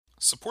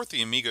Support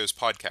the Amigos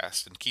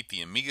podcast and keep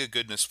the Amiga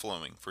goodness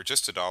flowing for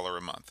just $1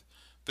 a month.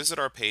 Visit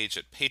our page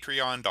at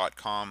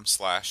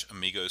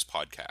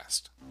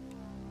patreon.com/AmigosPodcast.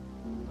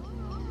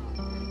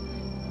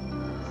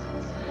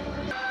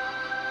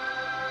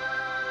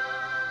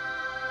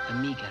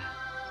 Amiga,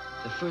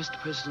 the first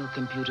personal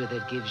computer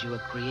that gives you a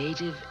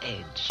creative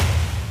edge.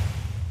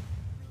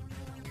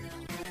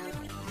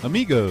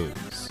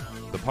 Amigos,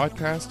 the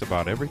podcast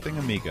about everything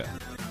Amiga.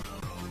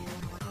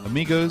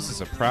 Amigos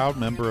is a proud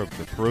member of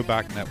the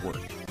Throwback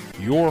Network,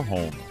 your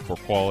home for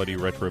quality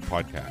retro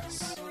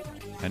podcasts.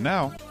 And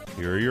now,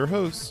 here are your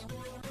hosts,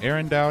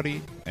 Aaron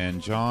Dowdy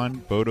and John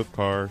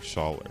Bodovkar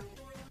Schaller.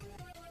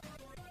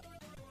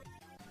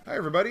 Hi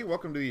everybody,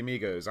 welcome to the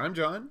Amigos. I'm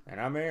John. And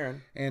I'm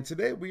Aaron. And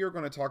today we are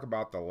going to talk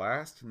about The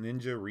Last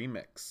Ninja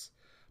Remix.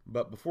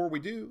 But before we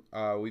do,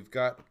 we've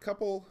got a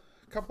couple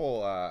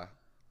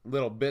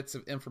little bits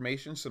of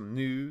information, some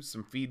news,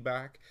 some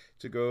feedback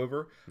to go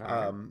over.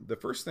 Right. The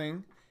first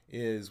thing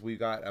is we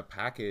got a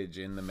package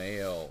in the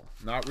mail.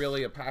 Not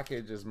really a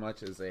package as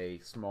much as a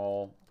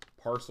small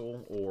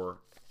parcel or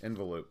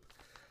envelope.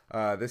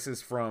 This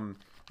is from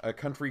a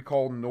country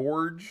called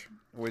Norge,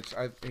 which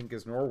I think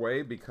is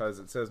Norway because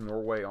it says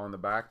Norway on the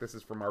back. This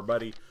is from our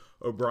buddy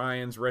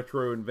O'Brien's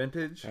Retro and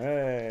Vintage.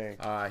 Hey.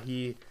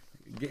 The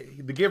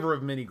giver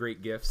of many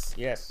great gifts.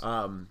 Yes.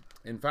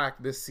 In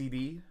fact, this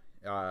CD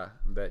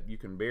that you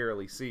can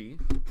barely see.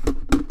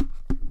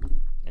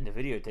 And the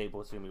videotape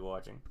we'll soon be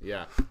watching.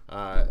 Yeah.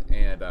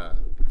 And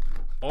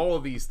all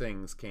of these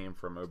things came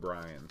from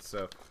O'Brien.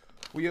 So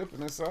we open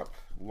this up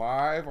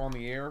live on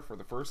the air for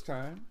the first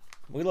time.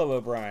 We love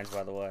O'Brien's,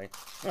 by the way.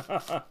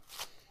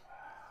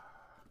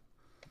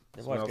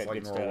 They've always Smells got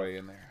like good Norway stuff.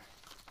 in there.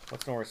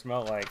 What's Norway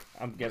smell like?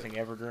 I'm guessing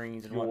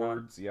evergreens and whatnot.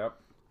 Fjords, yep.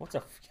 What's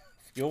a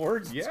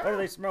fjords? Yeah. What do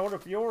they smell? What do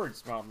fjords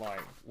smell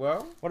like?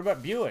 Well, What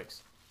about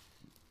Buicks?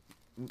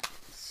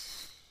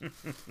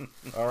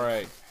 all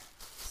right.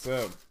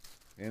 So,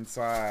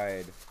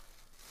 inside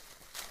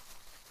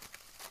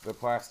the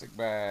plastic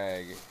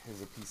bag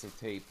is a piece of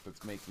tape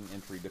that's making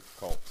entry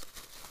difficult.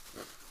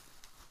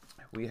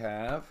 We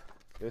have,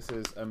 this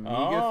is Amiga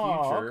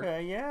Future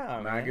okay, yeah.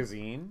 man.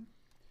 magazine,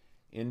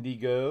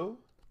 Indigo,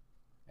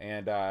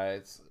 and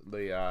it's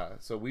the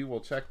so we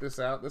will check this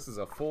out. This is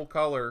a full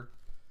color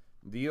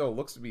deal.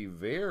 Looks to be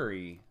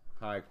very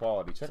high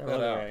quality. Check So that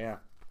look at out. that, yeah.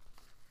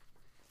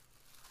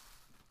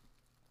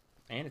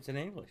 And it's in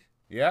English.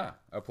 Yeah,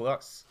 a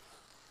plus.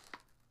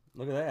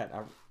 Look at that.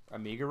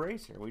 Amiga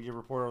Racer. We just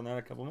reported on that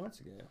a couple months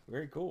ago.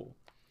 Very cool.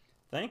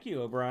 Thank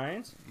you,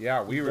 O'Brien's.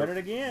 Yeah, we You've done it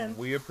again.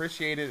 We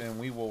appreciate it, and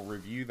we will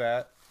review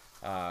that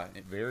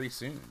very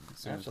soon. As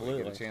soon as we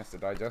Absolutely. get a chance to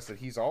digest it.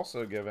 He's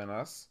also given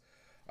us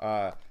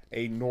a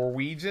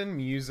Norwegian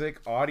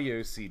music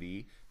audio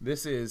CD.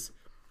 This is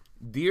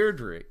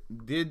Deirdre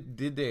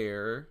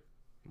Dider,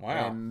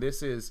 Wow. and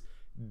this is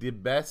the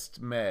best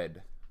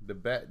med. The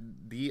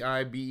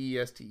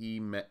DIBESTE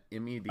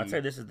I'd say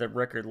this is the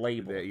record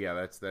label. Yeah,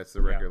 that's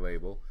the record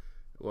label.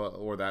 Well,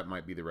 or that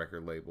might be the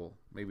record label.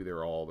 Maybe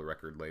they're all the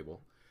record label.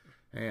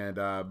 And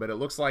but it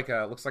looks like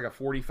a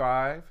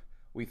 45.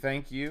 We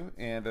thank you.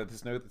 And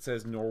this note that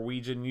says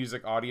Norwegian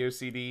music audio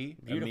CD.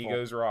 Beautiful.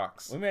 Amigos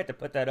rocks. We may have to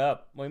put that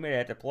up. We may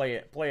have to play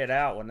it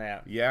out on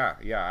that. Yeah.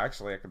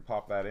 Actually, I could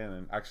pop that in,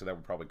 and actually that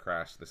would probably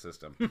crash the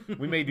system.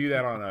 We may do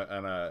that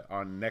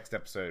on next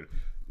episode.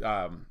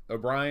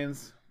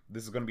 O'Brien's.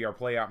 This is going to be our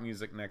play out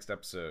music next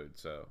episode.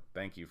 So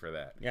thank you for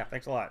that. Yeah,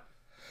 thanks a lot.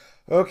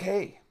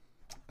 Okay.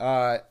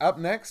 Up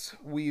next,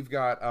 we've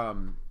got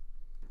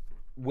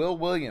Will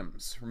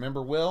Williams.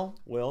 Remember Will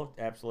Will,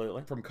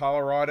 absolutely. from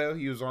Colorado?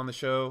 He was on the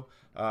show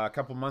a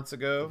couple months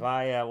ago.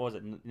 Via, what was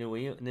it,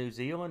 New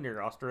Zealand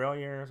or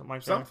Australia or something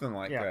like that? Something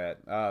like Yeah.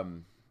 that.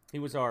 He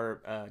was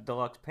our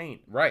deluxe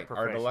paint. Right, our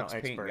professional deluxe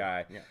paint expert.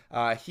 guy.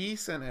 Yeah. He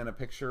sent in a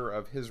picture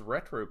of his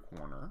retro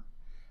corner,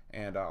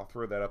 and I'll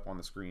throw that up on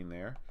the screen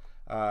there.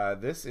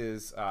 This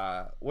is,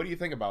 what do you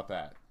think about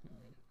that?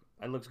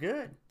 It looks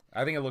good.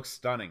 I think it looks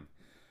stunning.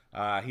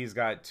 He's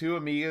got two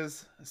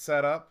Amigas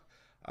set up.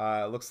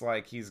 Looks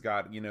like he's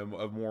got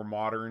a more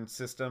modern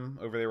system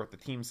over there with the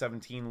Team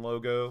 17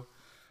 logo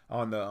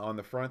on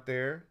the front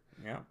there.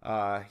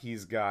 Yeah.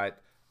 He's got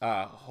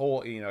a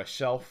whole a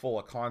shelf full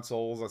of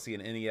consoles. I see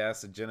an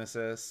NES, a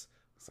Genesis.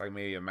 It's like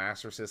maybe a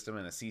Master System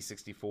and a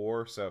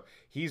C64. So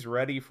he's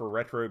ready for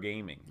retro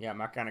gaming. Yeah,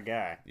 my kind of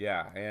guy.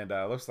 Yeah, and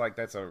looks like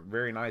that's a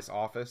very nice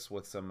office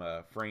with some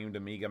framed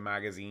Amiga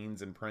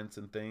magazines and prints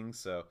and things.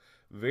 So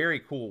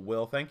very cool,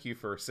 Will. Thank you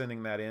for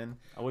sending that in.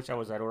 I wish I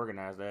was that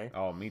organized, eh?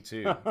 Oh, me too.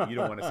 You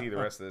don't want to see the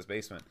rest of this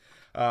basement.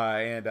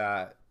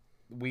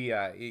 We,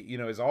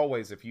 as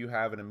always, if you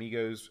have an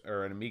Amigos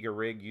or an Amiga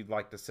rig you'd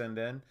like to send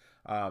in,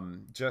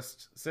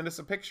 just send us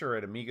a picture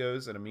at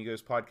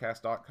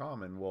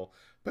amigospodcast.com and we'll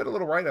put a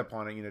little write-up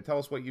on it. Tell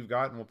us what you've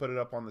got and we'll put it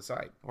up on the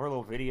site. Or a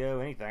little video,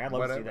 anything. I'd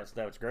love to see Whatever. that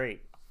stuff. It's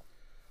great.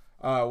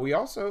 We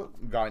also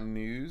got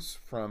news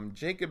from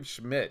Jacob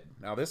Schmidt.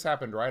 Now, this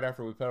happened right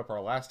after we put up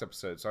our last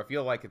episode, so I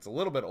feel like it's a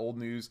little bit old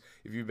news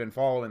if you've been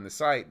following the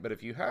site, but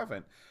if you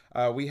haven't,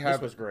 we have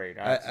This was great,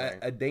 I'd say.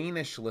 a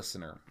Danish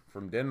listener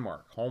from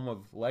Denmark, home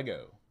of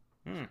Lego.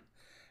 Hmm.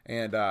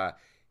 And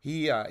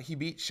he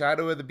beat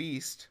Shadow of the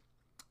Beast,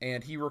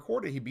 and he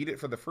beat it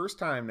for the first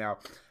time. Now,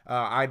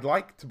 I'd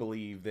like to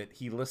believe that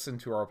he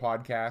listened to our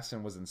podcast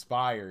and was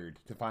inspired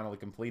to finally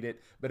complete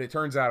it, but it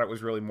turns out it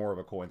was really more of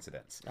a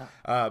coincidence.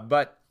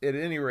 But at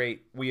any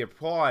rate, we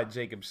applaud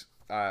Jacob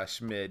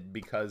Schmid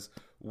because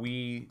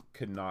we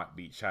could not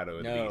beat Shadow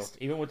of the Beast.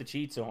 Even with the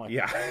cheats on.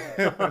 Yeah.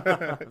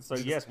 So,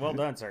 yes, well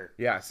done, sir.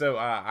 Yeah, so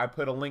I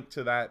put a link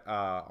to that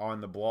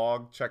on the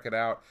blog. Check it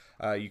out.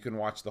 You can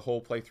watch the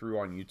whole playthrough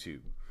on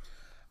YouTube.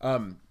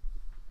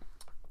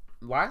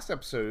 Last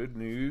episode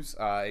news,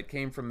 it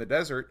came from the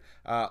desert.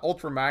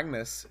 Ultra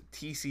Magnus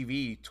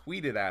TCV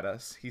tweeted at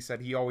us. He said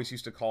he always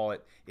used to call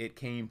it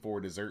came for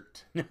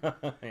dessert.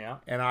 Yeah.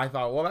 And I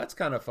thought, well, that's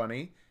kind of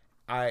funny.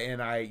 I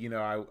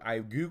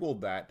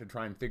Googled that to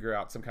try and figure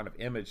out some kind of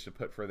image to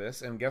put for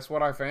this. And guess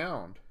what I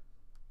found?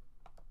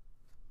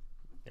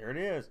 There it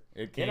is.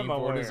 It came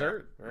for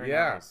dessert. Very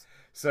yeah. nice.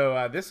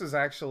 So this is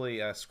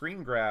actually a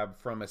screen grab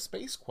from a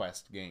Space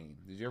Quest game.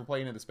 Did you ever play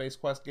any of the Space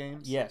Quest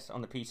games? Yes,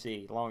 on the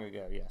PC long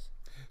ago. Yes.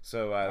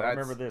 So I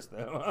remember this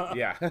though.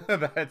 Yeah,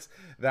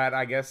 that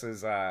I guess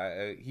is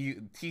Ultra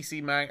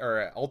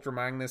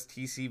Magnus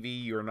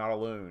TCV. You're not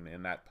alone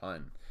in that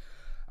pun.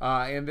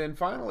 And then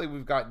finally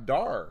we've got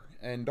Dar,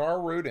 and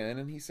Dar wrote in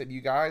and he said, "You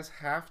guys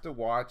have to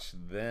watch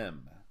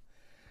them."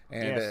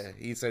 And yes.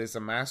 He said it's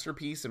a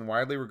masterpiece and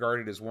widely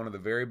regarded as one of the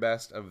very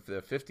best of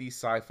the 50s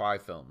sci-fi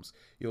films.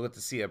 You'll get to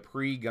see a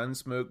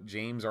pre-Gunsmoke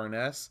James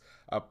Arness,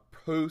 a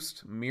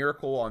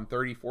post-Miracle on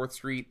 34th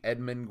Street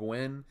Edmund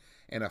Gwynn,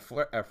 and a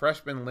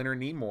freshman Leonard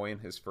Nimoy in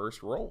his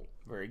first role.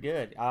 Very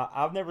good.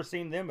 I've never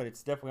seen them, but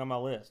it's definitely on my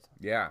list.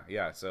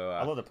 Yeah. So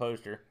I love the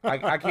poster.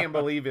 I can't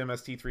believe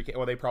MST3K.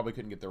 Well, they probably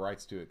couldn't get the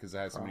rights to it because it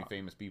has so many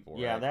famous people.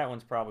 Yeah, right? that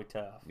one's probably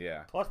tough.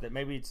 Yeah. Plus, that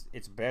maybe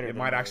it's better. It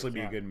might actually be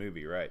a good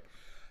movie, right?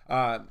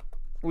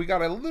 We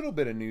got a little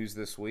bit of news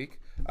this week.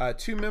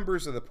 Two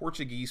members of the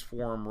Portuguese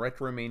forum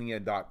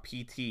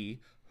Retromania.pt,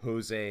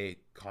 Jose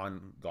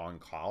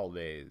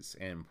Goncalves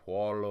and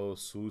Paulo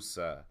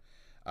Sousa,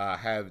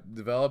 have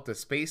developed a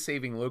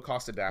space-saving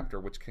low-cost adapter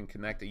which can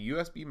connect a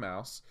USB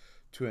mouse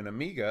to an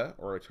Amiga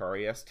or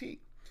Atari ST.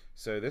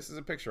 So this is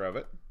a picture of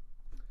it.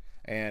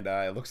 And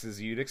it looks as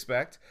you'd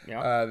expect.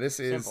 Yeah. This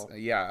is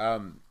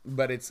simple.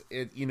 but it's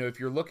if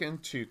you're looking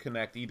to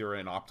connect either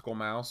an optical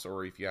mouse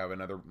or if you have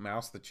another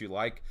mouse that you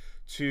like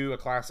to a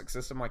classic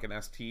system like an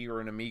ST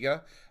or an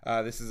Amiga,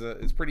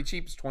 it's pretty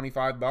cheap. It's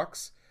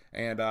 $25,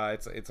 and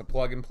it's a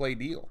plug and play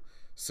deal.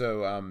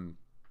 So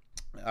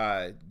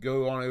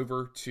go on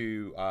over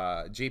to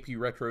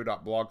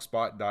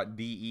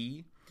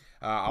jpretro.blogspot.de.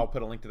 I'll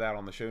put a link to that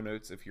on the show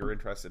notes if you're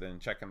interested in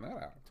checking that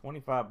out.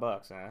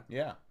 $25, huh?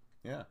 Yeah.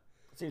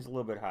 It seems a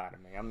little bit high to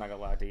me. I'm not gonna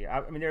lie to you.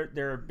 I mean,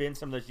 there have been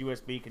some of those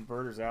USB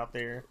converters out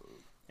there,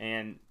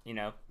 and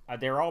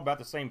they're all about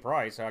the same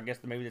price. So I guess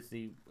maybe that's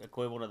the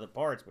equivalent of the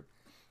parts. But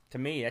to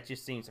me, that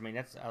just seems. I mean,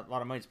 that's a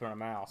lot of money to spend on a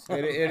mouse.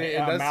 It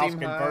does mouse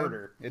seem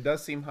converter. High. It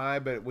does seem high,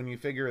 but when you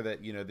figure that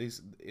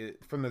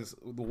from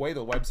the way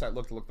the website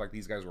looked like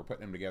these guys were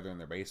putting them together in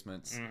their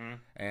basements,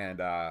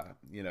 and I'm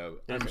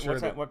sure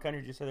what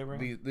country did you say they were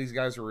in? These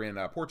guys were in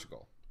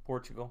Portugal.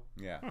 Portugal.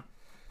 Yeah.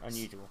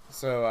 Unusual.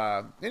 So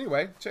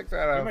anyway, check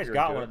that out. Everybody's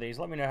got one of these.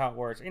 Let me know how it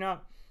works.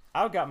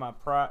 I've got my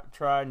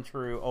tried and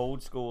true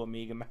old school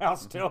Amiga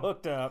mouse still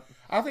hooked up.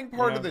 I think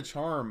part of the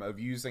charm of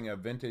using a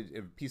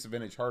piece of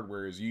vintage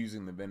hardware is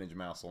using the vintage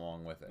mouse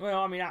along with it. Well,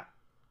 I mean,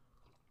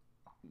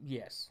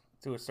 yes,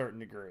 to a certain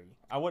degree.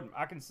 I'm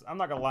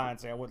not gonna lie and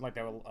say I wouldn't like to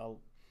have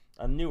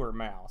a newer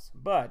mouse,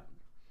 but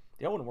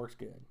the old one works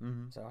good,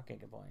 so I can't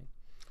complain.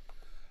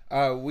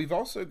 We've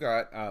also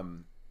got.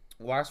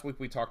 Last week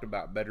we talked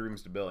about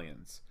Bedrooms to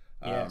Billions.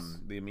 Yes.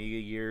 The Amiga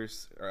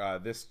years.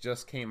 This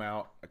just came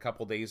out a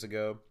couple days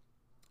ago.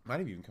 Might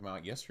have even come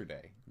out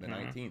yesterday, the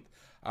 19th.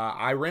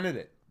 I rented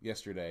it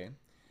yesterday.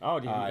 Oh,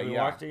 did you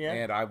watch it yet?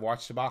 And I've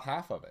watched about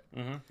half of it.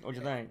 What'd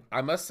you think?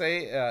 I must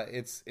say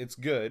it's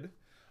good.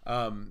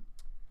 I'm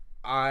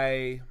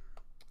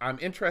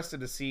interested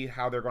to see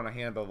how they're going to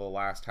handle the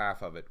last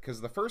half of it,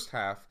 because the first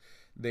half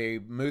they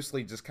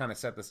mostly just kind of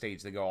set the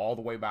stage. They go all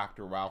the way back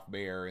to Ralph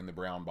Baer in the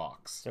brown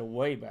box. So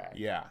way back.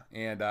 Yeah,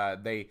 and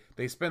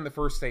they spend the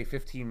first, say,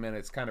 15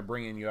 minutes kind of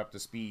bringing you up to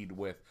speed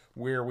with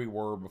where we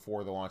were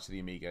before the launch of the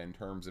Amiga in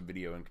terms of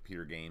video and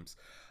computer games.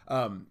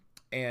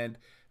 And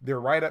they're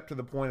right up to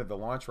the point of the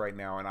launch right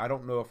now, and I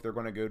don't know if they're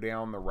going to go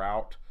down the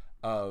route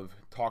of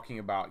talking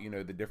about,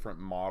 the different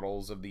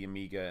models of the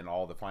Amiga and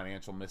all the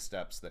financial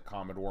missteps that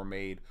Commodore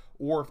made,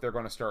 or if they're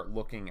going to start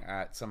looking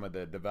at some of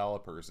the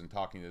developers and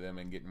talking to them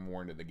and getting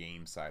more into the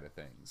game side of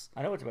things.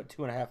 I know it's about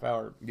 2.5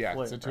 hour. Yeah,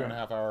 it's a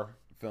 2.5 hour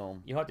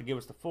film. You'll have to give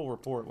us the full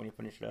report when you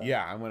finish it up.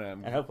 Yeah, I'm gonna.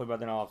 And hopefully by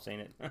then I'll have seen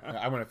it.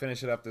 I'm gonna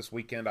finish it up this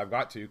weekend. I've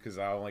got to, because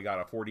I only got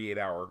a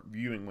 48-hour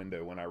viewing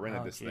window when I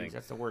rented this thing.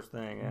 That's the worst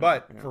thing. Yeah.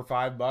 But for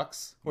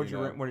 $5, Where'd you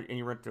rent? And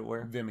you rented it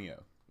where?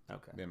 Vimeo.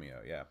 Okay.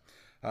 Vimeo, yeah.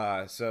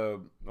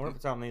 So I wonder if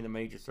it's on any of the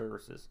major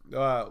services.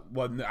 well,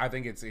 no, I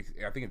think it's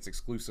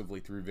exclusively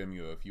through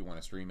Vimeo if you want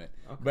to stream it.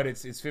 Okay. But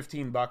it's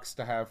 $15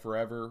 to have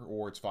forever,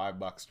 or it's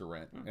 $5 to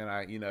rent.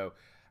 And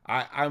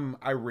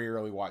I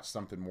rarely watch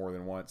something more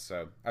than once,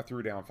 so I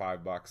threw down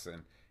 $5,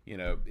 and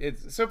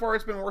it's so far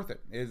it's been worth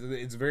it.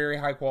 It's very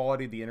high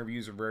quality. The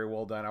interviews are very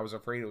well done. I was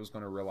afraid it was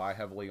going to rely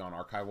heavily on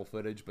archival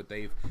footage, but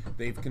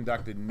they've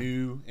conducted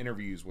new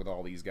interviews with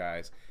all these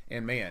guys,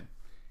 and man.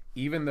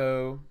 Even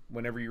though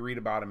whenever you read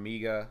about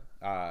Amiga,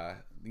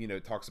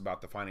 it talks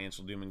about the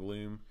financial doom and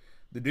gloom,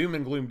 the doom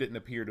and gloom didn't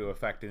appear to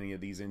affect any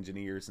of these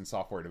engineers and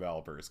software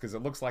developers, because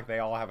it looks like they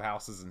all have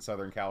houses in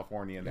Southern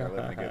California and they're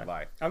living a good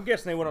life. I'm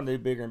guessing they went on to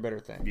do bigger and better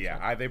things.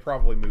 Yeah, they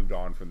probably moved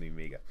on from the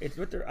Amiga. It's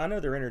what I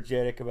know they're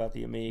energetic about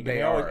the Amiga.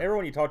 They are.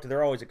 Everyone you talk to,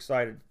 they're always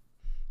excited.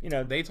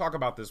 They talk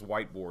about this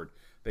whiteboard.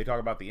 They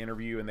talk about the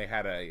interview, and they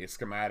had a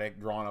schematic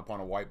drawn up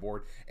on a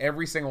whiteboard.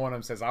 Every single one of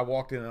them says, "I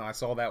walked in and I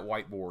saw that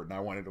whiteboard, and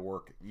I wanted to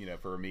work,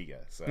 for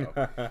Amiga." So,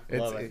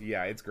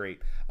 it's great.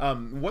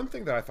 One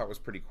thing that I thought was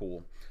pretty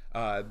cool,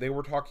 they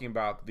were talking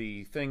about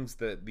the things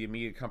that the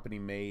Amiga company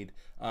made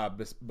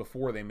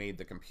before they made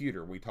the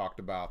computer. We talked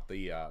about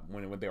the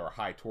when they were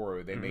High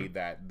Toro, they made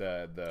that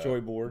the Joy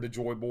board. The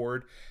Joy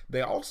board.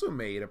 They also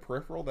made a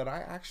peripheral that I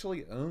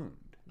actually owned.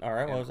 All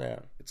right, what was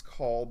that? It's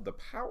called the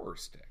Power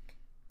Stick.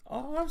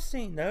 Oh, I've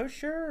seen those,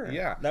 sure.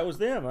 Yeah. That was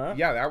them, huh?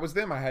 Yeah, that was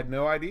them. I had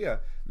no idea.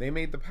 They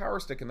made the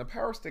Power Stick, and the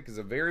Power Stick is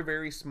a very,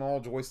 very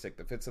small joystick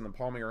that fits in the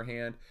palm of your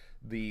hand.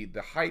 The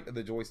height of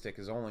the joystick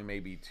is only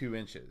maybe 2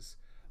 inches.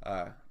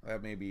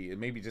 It may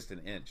be just an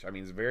inch. I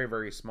mean, it's very,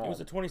 very small. It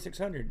was a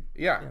 2600.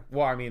 Yeah.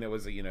 Well, I mean, it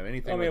was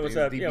anything. It was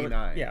a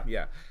DB9.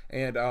 Yeah.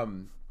 And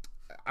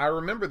I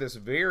remember this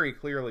very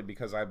clearly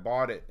because I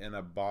bought it in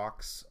a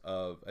box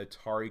of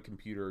Atari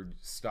computer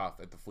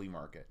stuff at the flea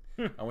market.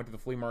 I went to the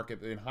flea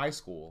market in high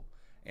school,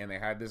 and they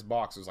had this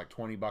box. It was like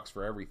 $20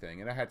 for everything,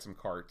 and it had some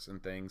carts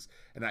and things.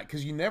 And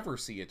because you never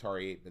see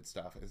Atari 8-bit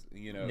stuff, at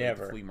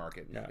the flea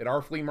market. No. At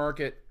our flea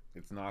market,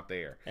 it's not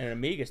there. And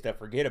Amiga stuff,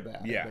 forget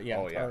about it.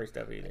 Yeah. But Atari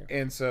stuff either.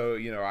 And so,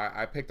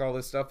 I picked all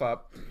this stuff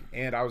up,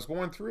 and I was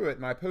going through it,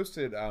 and I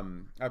posted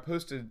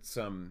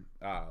some,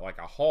 like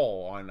a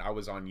haul I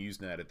was on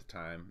Usenet at the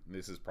time.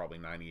 This is probably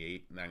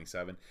 98,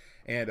 97.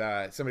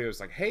 And somebody was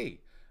like,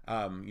 hey,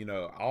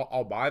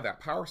 I'll buy that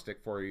Power Stick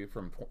for you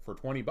for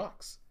 $20.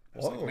 I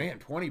was like, man,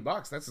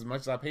 $20, that's as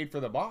much as I paid for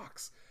the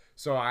box.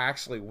 So I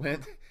actually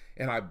went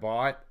and I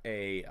bought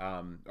I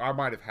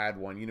might have had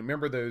one.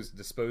 Remember those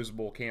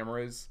disposable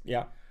cameras?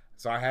 Yeah.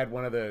 So I had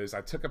one of those.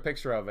 I took a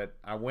picture of it.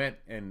 I went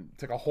and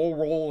took a whole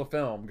roll of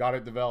film, got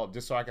it developed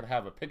just so I could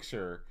have a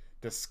picture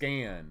to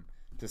scan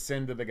to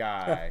send to the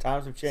guy.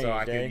 Times have changed.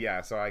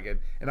 So I could,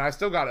 and I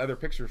still got other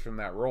pictures from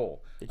that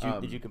roll.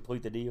 Did you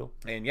complete the deal?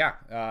 And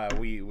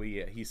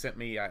he sent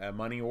me a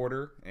money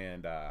order,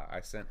 and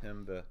I sent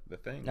him the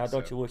thing. Now,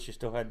 don't you wish you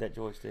still had that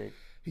joystick?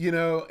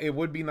 It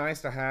would be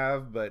nice to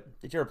have, but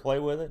did you ever play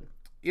with it?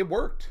 It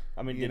worked.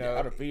 I mean,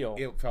 how'd it feel?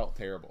 It felt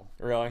terrible.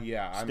 Really?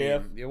 Yeah.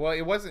 Stiff? It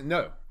wasn't.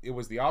 No, it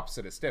was the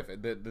opposite of stiff.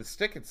 The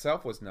stick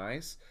itself was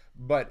nice,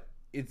 but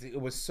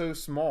it was so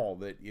small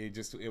that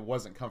it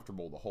wasn't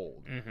comfortable to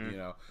hold.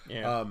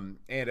 Yeah. And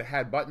it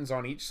had buttons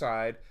on each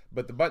side,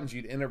 but the buttons,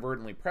 you'd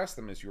inadvertently press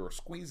them as you were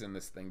squeezing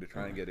this thing to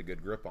try and get a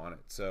good grip on it.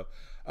 So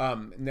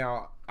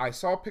now I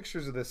saw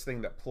pictures of this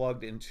thing that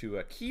plugged into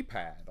a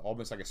keypad,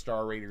 almost like a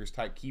Star Raiders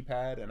type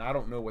keypad, and I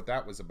don't know what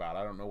that was about.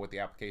 I don't know what the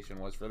application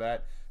was for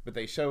that, but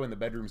they show in the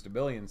Bedrooms to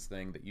Billions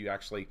thing that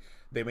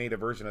they made a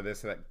version of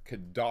this that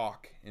could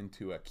dock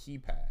into a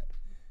keypad.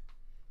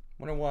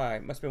 Wonder why?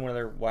 It must have been one of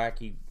their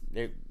wacky.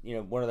 They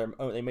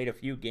made a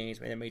few games,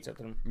 but they made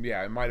something.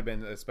 Yeah, it might have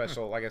been a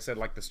special, like I said,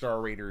 like the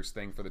Star Raiders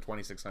thing for the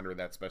 2600,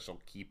 that special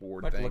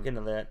keyboard I'll thing. Look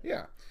into that.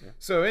 Yeah.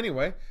 So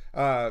anyway,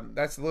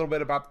 that's a little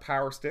bit about the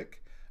Power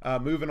Stick.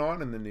 Moving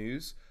on in the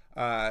news,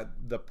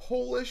 the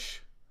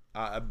Polish,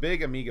 a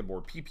big Amiga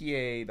board,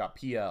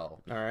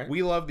 PPA.pl. All right.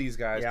 We love these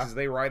guys because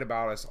they write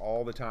about us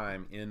all the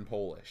time in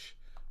Polish.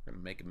 We're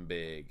going to make them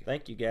big.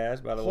 Thank you,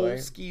 guys, by the way.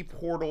 Polski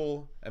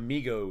Portal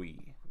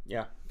Amigoi.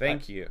 Yeah.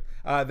 Thank you.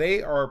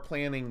 They are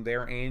planning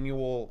their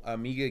annual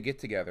Amiga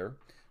get-together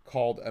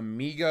called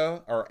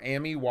Amiga or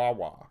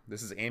AmiWawa.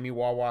 This is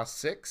AmiWawa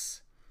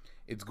 6.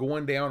 It's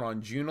going down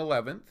on June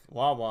 11th.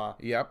 Wawa.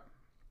 Yep.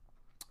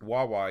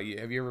 Wawa.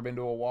 Have you ever been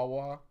to a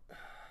Wawa?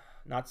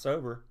 Not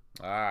sober.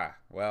 Ah,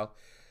 well,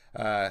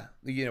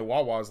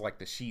 Wawa is like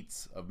the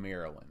Sheetz of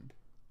Maryland.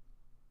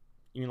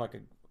 You mean like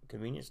a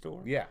convenience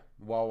store? Yeah.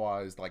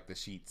 Wawa is like the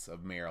Sheetz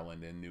of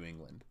Maryland and New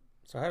England.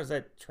 So how does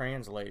that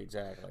translate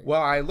exactly?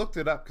 Well, I looked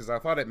it up because I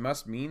thought it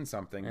must mean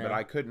something, but Yeah.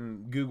 I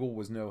couldn't. Google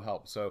was no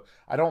help. So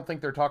I don't think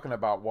they're talking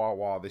about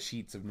Wawa, the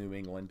Sheets of New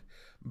England.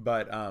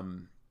 But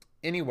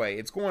anyway,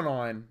 it's going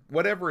on,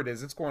 whatever it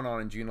is, it's going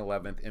on June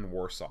 11th in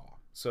Warsaw.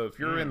 So if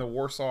you're in the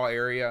Warsaw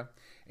area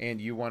and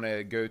you want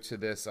to go to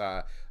this,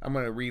 I'm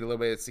going to read a little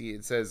bit. See,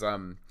 it says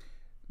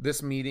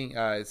this meeting,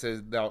 it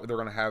says they're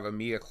going to have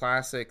Amiga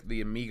Classic, the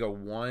Amiga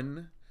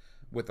 1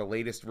 with the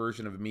latest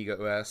version of Amiga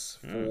OS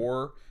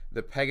 4.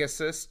 the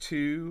Pegasus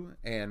 2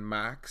 and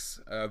Max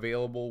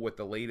available with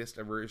the latest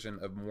version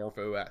of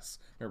MorphOS.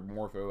 Remember,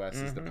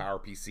 MorphOS is the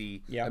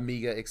PowerPC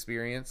Amiga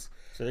experience.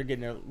 So they're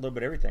getting a little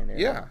bit of everything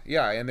there.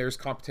 Yeah, and there's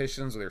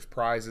competitions, there's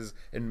prizes.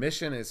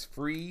 Admission is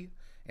free,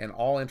 and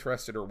all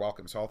interested are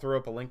welcome. So I'll throw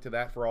up a link to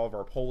that for all of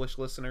our Polish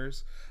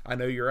listeners. I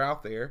know you're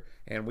out there,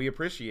 and we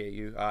appreciate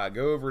you.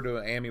 Go over to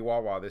Ami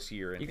Wawa this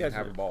year and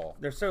have a ball.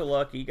 They're so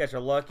lucky. You guys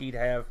are lucky to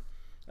have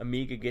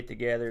Amiga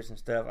get-togethers and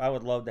stuff. I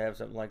would love to have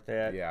something like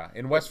that. Yeah,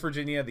 in West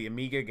Virginia, the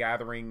Amiga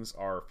gatherings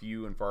are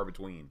few and far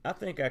between. I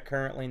think I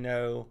currently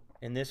know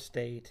in this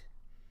state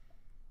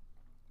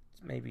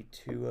maybe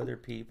 2 other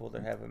people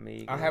that have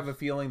Amiga. I have a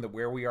feeling that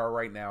where we are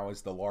right now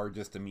is the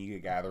largest Amiga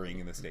gathering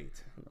in the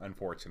state,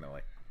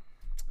 unfortunately.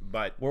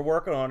 But we're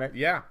working on it.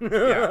 Yeah.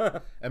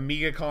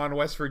 AmigaCon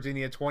West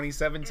Virginia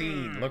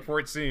 2017. Look for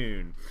it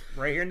soon.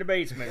 Right here in the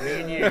basement, me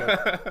and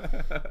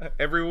you.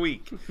 Every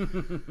week.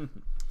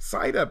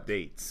 Site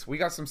updates. We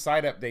got some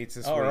site updates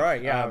this week. All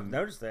right, yeah, I've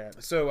noticed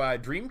that. So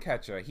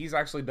Dreamcatcher, he's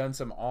actually done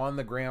some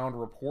on-the-ground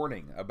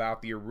reporting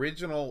about the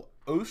original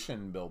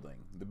Ocean building,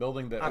 the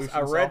building that Ocean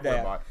Software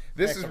bought.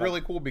 This is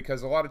really cool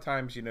because a lot of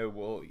times,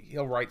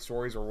 he'll write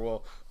stories,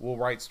 or we'll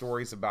write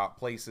stories about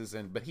places,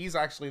 but he's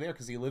actually there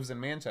because he lives in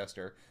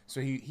Manchester, so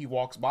he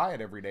walks by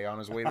it every day on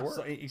his way to work.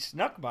 So he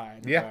snuck by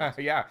it.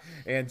 Yeah.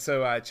 And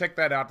so check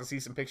that out to see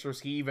some pictures.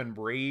 He even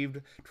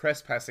braved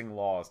trespassing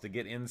laws to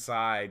get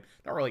inside,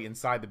 not really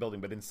inside the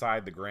building, but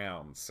inside the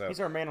grounds. So he's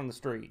our man on the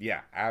street.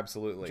 Yeah,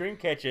 absolutely.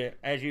 Dreamcatcher,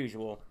 as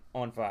usual,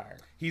 on fire.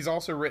 He's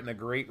also written a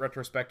great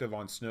retrospective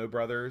on Snow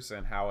Brothers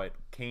and how it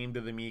came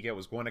to the Amiga. It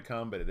was going to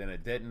come, but then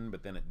it didn't,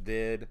 but then it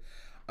did.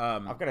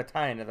 I've got to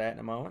tie into that in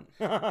a moment.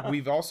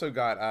 We've also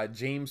got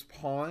James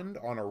Pond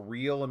on a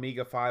real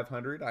Amiga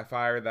 500. I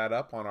fired that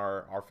up on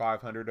our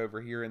 500 over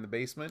here in the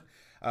basement.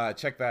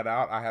 Check that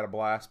out. I had a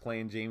blast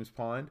playing James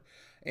Pond.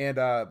 And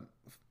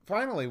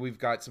finally, we've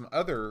got some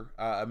other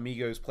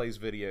Amigos Plays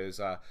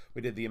videos.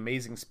 We did The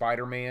Amazing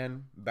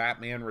Spider-Man,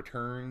 Batman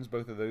Returns.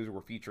 Both of those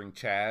were featuring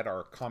Chad,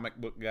 our comic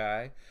book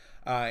guy.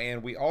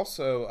 And we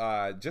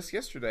also, just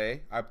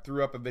yesterday, I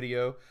threw up a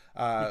video.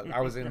 I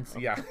was in,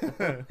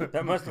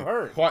 That must have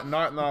hurt.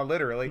 Not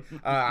literally.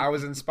 I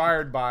was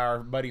inspired by our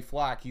buddy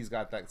Flack. He's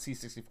got that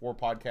C64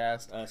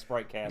 podcast.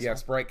 Sprite Castle. Yeah,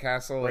 Sprite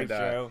Castle. Great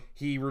show.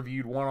 He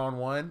reviewed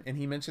One-on-One, and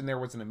he mentioned there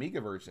was an Amiga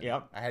version.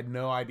 Yep. I had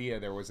no idea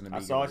there was an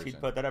Amiga version. I saw she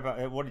put that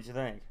up. What did you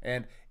think?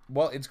 And,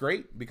 well, it's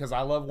great because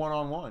I love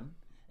One-on-One.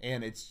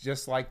 And it's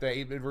just like the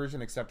 8-bit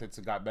version, except it's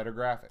got better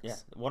graphics. Yeah,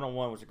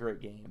 One-on-One was a great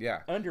game. Yeah.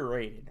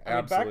 Underrated.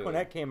 Absolutely. Back when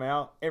that came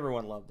out,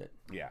 everyone loved it.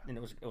 Yeah. And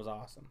it was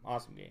awesome.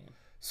 Awesome game.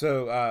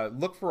 So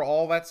look for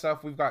all that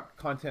stuff. We've got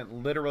content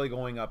literally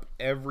going up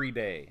every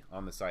day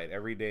on the site.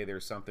 Every day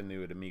there's something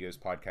new at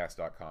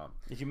amigospodcast.com.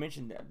 Did you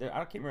mention that?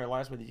 I can't remember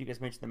last week. Did you guys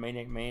mention the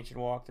Maniac Mansion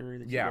walkthrough?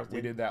 That you guys did?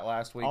 We did that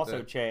last week.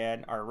 Also,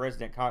 Chad, our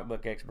resident comic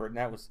book expert, and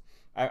that was...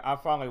 I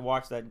finally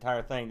watched that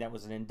entire thing. That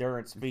was an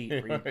endurance feat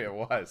for you. It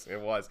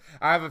was.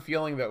 I have a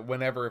feeling that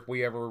if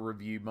we ever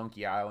review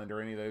Monkey Island or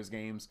any of those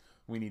games,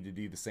 we need to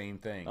do the same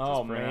thing. Oh,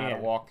 just print out a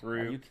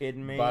walkthrough. Are you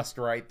kidding me? Bust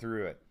right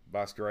through it.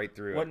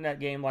 Wasn't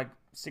that game like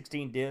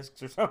 16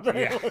 discs or something?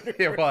 Yeah,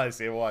 it was.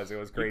 It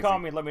was crazy. You call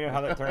me and let me know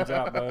how that turns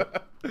out,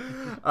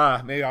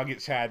 bud. Maybe I'll get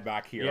Chad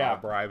back here. Yeah.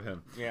 I'll bribe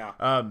him. Yeah.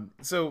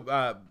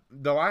 So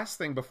the last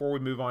thing before we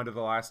move on to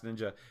The Last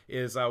Ninja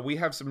is we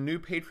have some new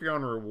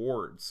Patreon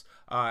rewards.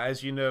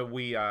 As you know,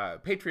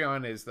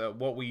 Patreon is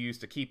what we use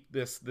to keep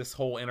this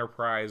whole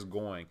enterprise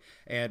going,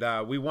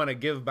 and we want to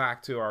give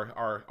back to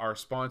our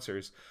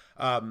sponsors.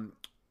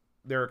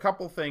 There are a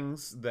couple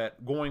things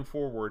that going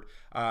forward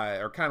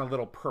are kind of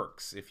little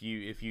perks if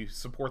you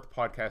support the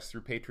podcast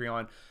through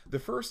Patreon. The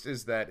first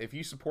is that if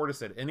you support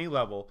us at any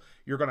level,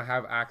 you're going to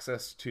have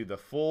access to the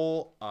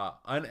full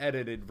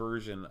unedited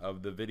version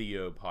of the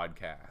video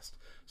podcast.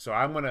 So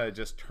I'm going to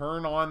just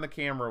turn on the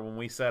camera when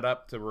we set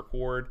up to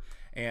record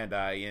and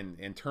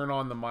turn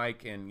on the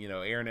mic, and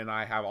Aaron and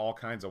I have all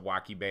kinds of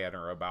wacky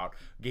banter about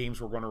games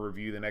we're going to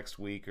review the next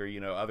week, or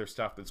other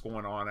stuff that's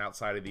going on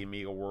outside of the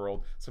Amiga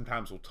world.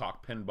 Sometimes we'll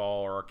talk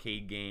pinball or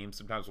arcade games.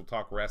 Sometimes we'll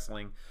talk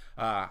wrestling.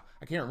 I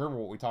can't remember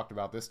what we talked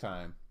about this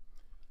time.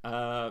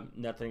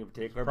 Nothing in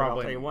particular. But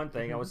I'll tell you one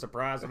thing. I was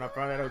surprised when I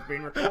found out it was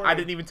being recorded. I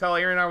didn't even tell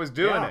Aaron I was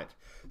doing it.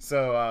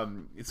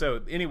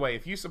 So anyway,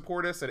 if you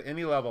support us at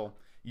any level,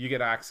 you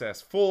get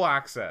full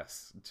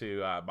access to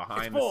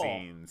behind the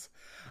scenes.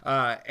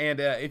 And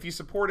if you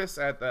support us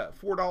at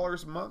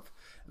 $4 a month,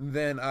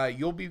 then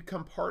you'll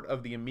become part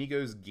of the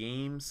Amigos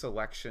game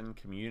selection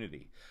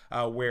community,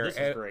 where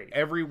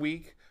every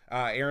week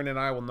Aaron and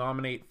I will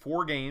nominate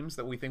 4 games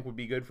that we think would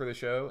be good for the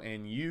show,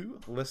 and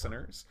you,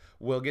 listeners,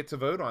 will get to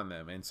vote on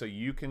them. And so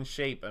you can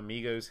shape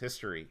Amigos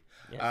history.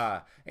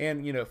 Yes.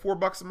 And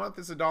 $4 a month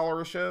is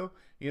 $1 a show.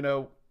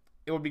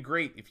 It would be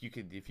great if you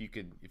could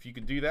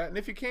do that. And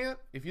if you can't,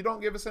 if you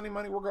don't give us any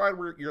money, we're glad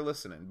you're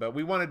listening. But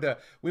we wanted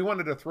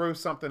to throw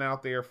something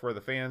out there for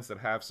the fans that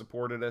have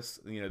supported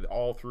us,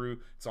 all through.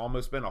 It's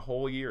almost been a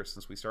whole year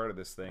since we started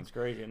this thing. It's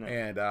crazy, isn't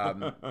it?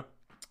 And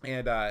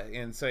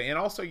and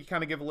also you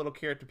kind of give a little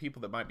carrot to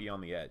people that might be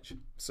on the edge.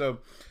 So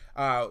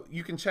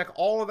you can check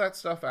all of that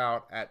stuff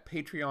out at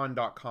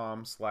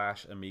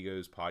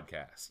patreon.com/amigos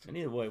podcast. And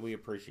either way, we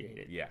appreciate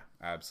it. Yeah,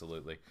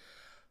 absolutely.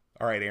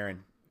 All right,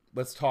 Aaron,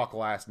 let's talk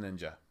Last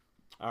Ninja.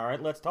 All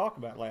right, let's talk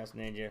about Last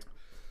Ninja.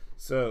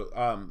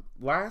 So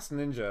Last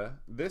Ninja,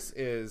 this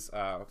is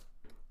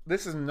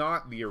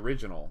not the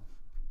original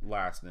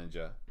Last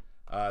Ninja.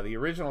 The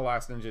original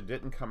Last Ninja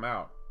didn't come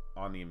out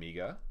on the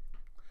Amiga.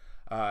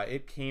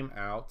 It came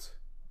out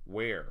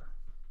where?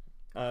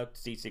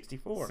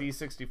 C64.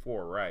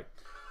 C64, right.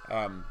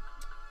 I'm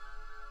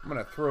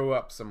gonna throw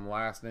up some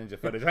Last Ninja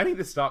footage. I need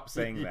to stop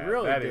saying You that.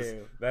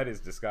 really That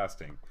is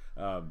disgusting.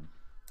 I'm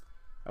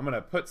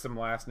gonna put some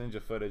Last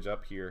Ninja footage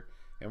up here,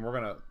 and we're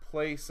gonna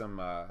play some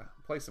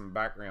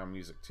background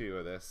music too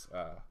of this,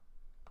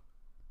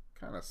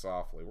 kind of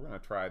softly. We're gonna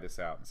try this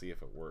out and see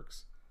if it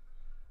works.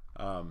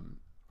 Let me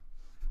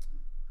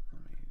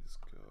just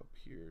go up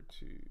here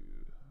to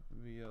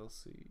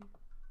VLC.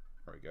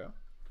 There we go.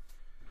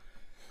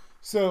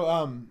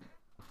 So,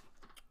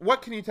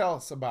 what can you tell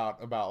us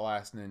about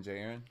Last Ninja,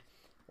 Aaron?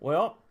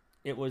 Well,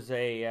 it was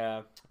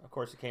of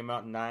course, it came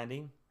out in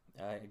 '90.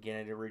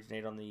 Again, it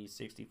originated on the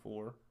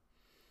 64.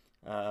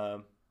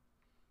 I'm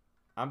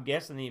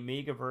guessing the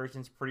Amiga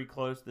version's pretty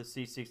close to the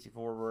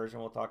C64 version.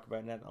 We'll talk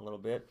about that in a little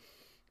bit.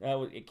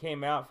 It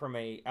came out from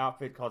an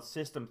outfit called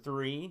System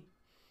 3,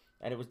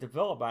 and it was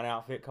developed by an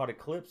outfit called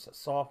Eclipse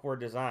Software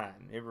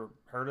Design. Ever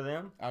heard of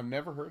them? I've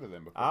never heard of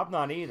them before. I've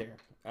not either.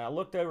 I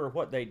looked over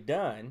what they'd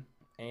done,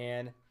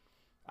 and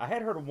I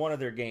had heard of one of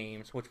their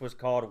games, which was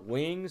called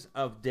Wings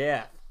of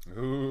Death.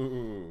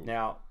 Ooh.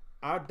 Now,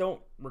 I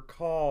don't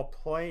recall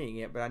playing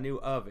it, but I knew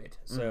of it.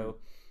 So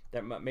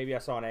that maybe I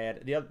saw an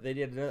ad. They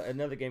did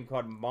another game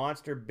called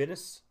Monster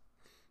Business,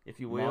 if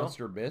you will.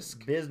 Monster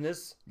Bisque?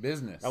 Business.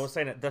 Business. I was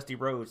saying it Dusty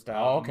Road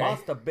style. Oh, okay.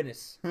 Monster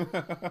Business.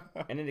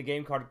 And then a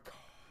game called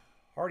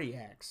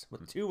Cardiacs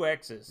with 2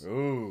 X's.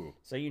 Ooh.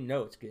 So you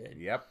know it's good.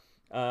 Yep.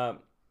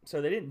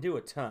 So they didn't do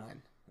a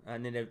ton.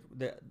 And then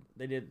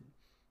they did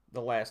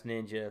The Last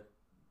Ninja.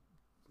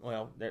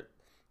 Well, do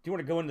you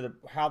want to go into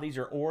how these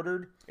are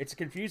ordered? It's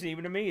confusing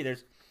even to me.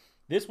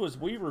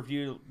 We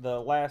reviewed The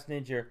Last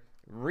Ninja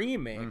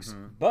Remix,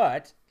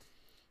 but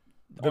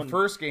the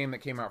first game that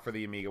came out for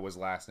the Amiga was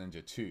Last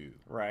Ninja 2.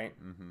 Right.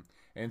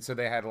 And so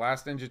they had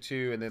Last Ninja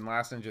 2, and then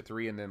Last Ninja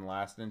 3, and then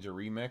Last Ninja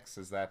Remix.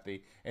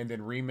 And then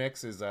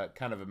Remix is a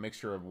kind of a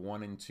mixture of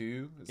 1 and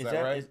 2. Is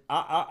that right?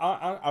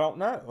 I don't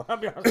know. I'll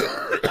be honest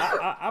with you.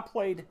 I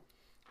played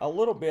a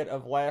little bit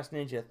of Last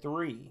Ninja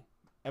 3,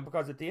 and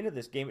because at the end of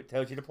this game it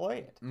tells you to play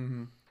it.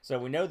 So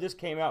we know this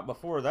came out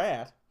before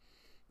that,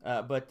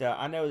 but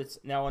I know it's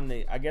now on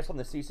the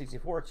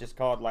C64 it's just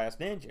called Last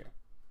Ninja,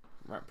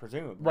 right?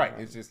 Presumably, right?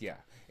 It's just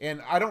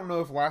And I don't know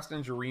if Last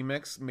Ninja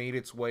Remix made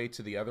its way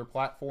to the other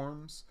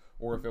platforms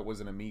or if it was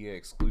an Amiga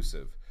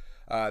exclusive.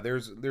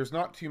 There's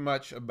not too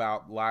much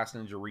about Last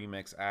Ninja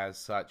Remix as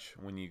such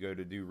when you go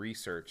to do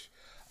research,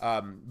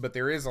 but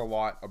there is a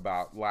lot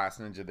about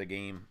Last Ninja the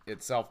game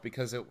itself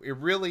because it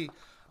really.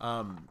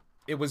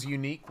 It was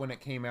unique when it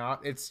came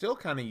out. It's still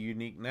kind of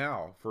unique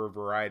now for a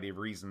variety of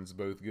reasons,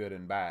 both good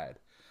and bad.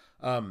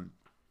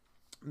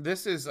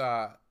 This is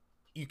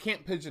you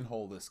can't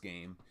pigeonhole this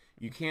game.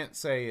 You can't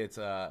say it's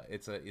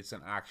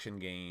an action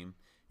game.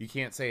 You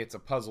can't say it's a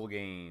puzzle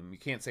game. You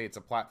can't say it's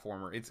a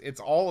platformer. It's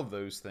all of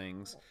those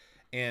things,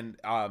 and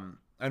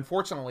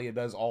unfortunately, it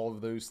does all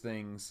of those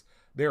things.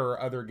 There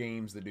are other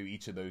games that do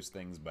each of those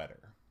things better.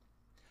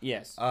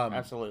 Yes,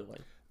 absolutely.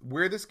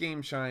 Where this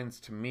game shines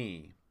to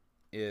me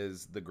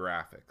is the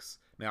graphics.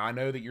 Now, I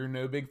know that you're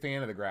no big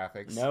fan of the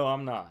graphics. No,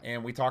 I'm not.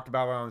 And we talked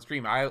about it on the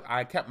stream.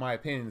 I kept my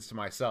opinions to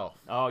myself.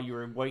 Oh, you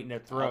were waiting to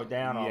throw it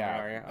down on me,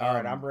 are you? All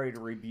right, I'm ready to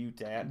rebuke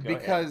that.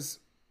 Because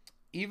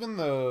even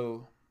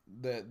though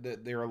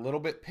they're a little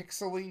bit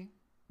pixely,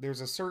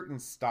 there's a certain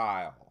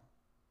style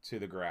to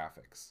the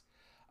graphics.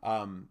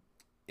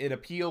 It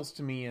appeals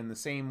to me in the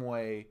same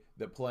way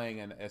that playing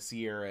a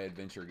Sierra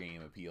adventure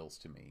game appeals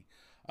to me.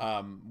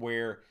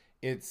 Where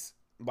it's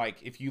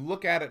like if you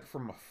look at it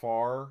from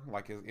afar,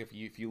 like if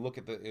you look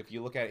at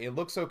it, it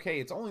looks okay.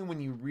 It's only when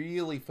you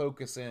really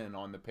focus in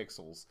on the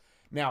pixels.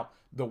 Now,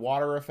 the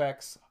water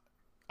effects,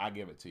 I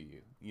give it to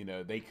you. You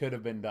know, they could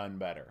have been done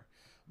better.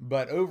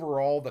 But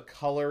overall, the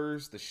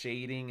colors, the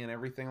shading, and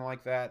everything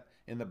like that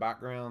in the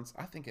backgrounds,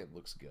 I think it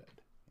looks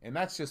good. And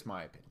that's just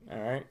my opinion.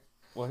 All right.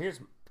 Well, here's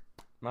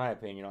my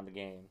opinion on the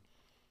game.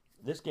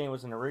 This game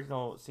was an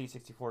original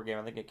C64 game.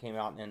 I think it came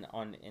out in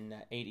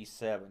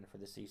 '87 for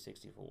the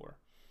C64.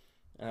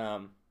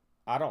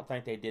 I don't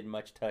think they did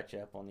much touch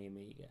up on the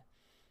Amiga.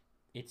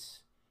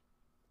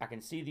 I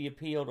can see the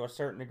appeal to a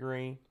certain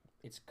degree.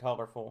 It's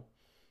colorful.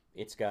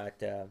 It's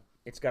got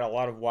a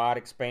lot of wide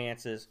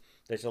expanses.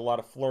 There's a lot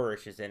of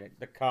flourishes in it.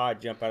 The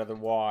cod jump out of the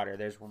water.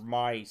 There's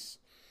mice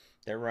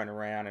that run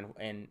around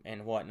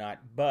and whatnot.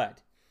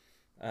 But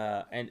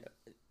and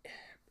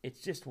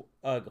it's just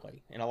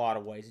ugly in a lot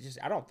of ways.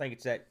 I don't think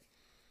it's that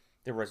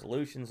the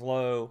resolution's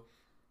low.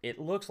 It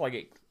looks like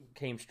it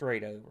came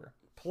straight over.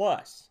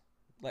 Plus,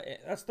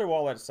 let's throw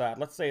all that aside.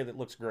 Let's say that it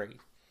looks great.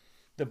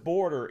 The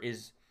border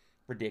is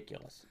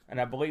ridiculous, and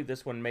I believe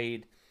this one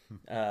made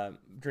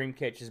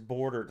Dreamcatch's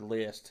bordered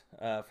list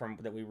from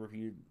that we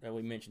reviewed,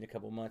 we mentioned a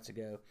couple months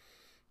ago.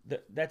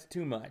 That's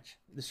too much.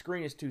 The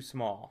screen is too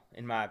small,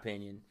 in my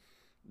opinion.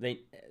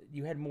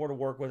 You had more to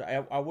work with.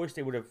 I wish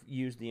they would have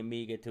used the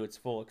Amiga to its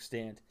full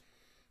extent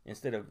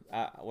instead of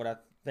what I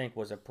think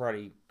was a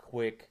pretty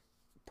quick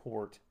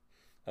port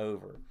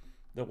over.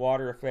 The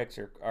water effects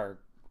are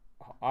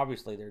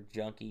obviously they're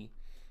junky.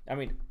 I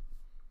mean,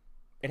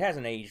 it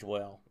hasn't aged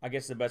well. I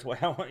guess the best way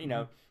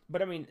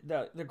But I mean,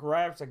 the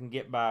graphics I can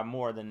get by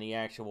more than the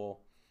actual.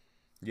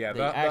 Yeah,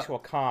 the actual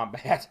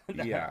combat.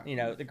 Yeah,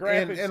 the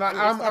graphics. And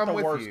I'm not the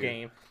worst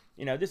game.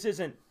 This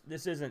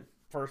isn't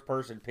first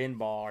person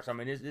pinball or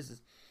something. This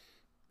is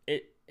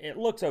it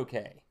looks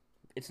okay.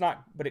 It's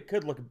not, but it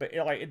could look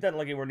like it doesn't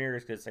look anywhere near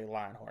as good as say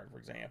Lionheart, for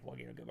example.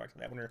 Go back to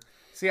that one.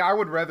 See, I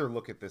would rather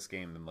look at this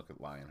game than look at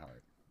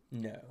Lionheart.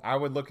 No, I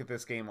would look at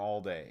this game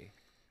all day.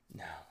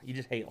 No, you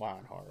just hate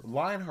Lionheart.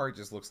 Lionheart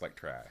just looks like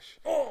trash.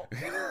 Oh.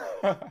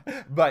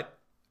 But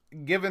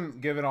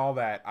given all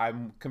that,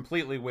 I'm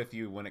completely with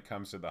you when it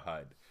comes to the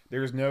HUD.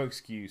 There's no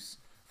excuse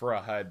for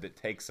a HUD that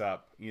takes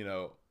up,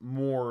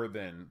 more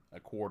than a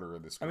quarter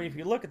of the screen. I mean, if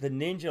you look at the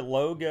Ninja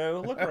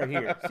logo, look right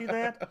here. See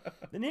that?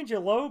 The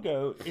Ninja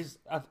logo is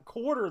a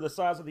quarter of the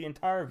size of the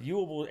entire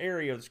viewable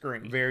area of the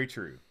screen. Very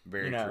true.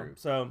 Very true.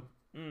 So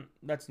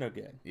that's no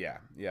good. Yeah.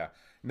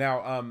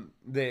 Now,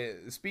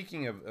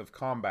 speaking of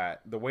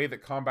combat, the way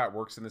that combat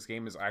works in this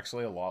game is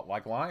actually a lot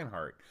like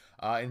Lionheart.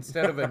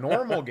 Instead of a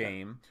normal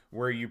game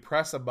where you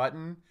press a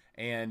button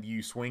and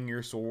you swing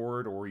your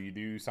sword or you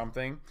do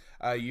something,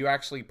 you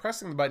actually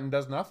pressing the button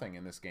does nothing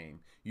in this game.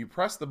 You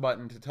press the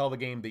button to tell the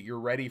game that you're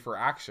ready for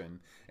action,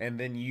 and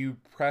then you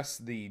press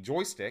the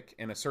joystick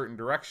in a certain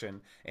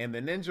direction, and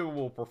the ninja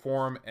will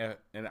perform an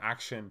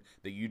action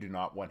that you do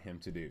not want him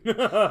to do.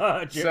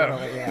 Like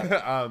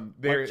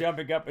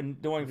jumping up and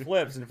doing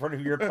flips in front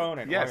of your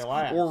opponent. Yes,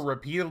 or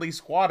repeatedly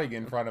squatting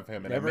in front of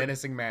him in a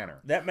menacing manner.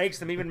 That makes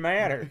them even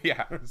madder.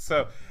 Yeah,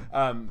 so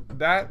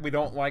that we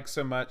don't like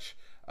so much.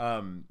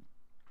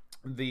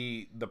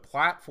 The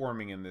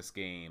platforming in this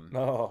game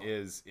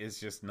is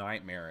just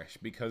nightmarish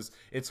because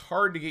it's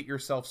hard to get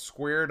yourself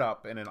squared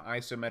up in an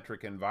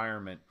isometric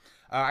environment.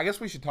 I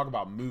guess we should talk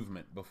about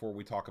movement before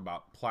we talk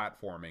about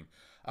platforming.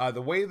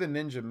 The way the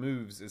ninja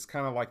moves is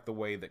kind of like the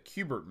way that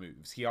Q*bert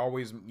moves. You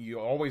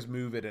always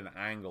move at an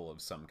angle of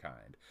some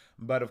kind.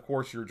 But of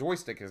course your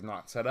joystick is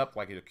not set up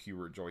like a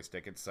Q*bert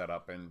joystick. It's set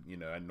up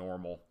in a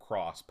normal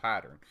cross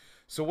pattern.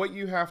 So what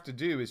you have to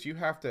do is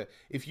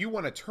if you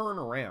want to turn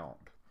around,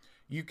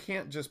 you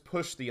can't just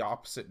push the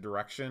opposite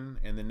direction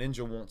and the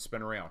ninja won't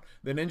spin around.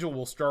 The ninja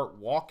will start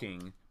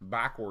walking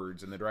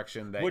backwards in the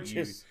direction that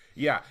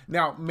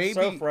Now, maybe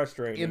so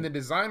frustrating. In the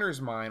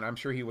designer's mind, I'm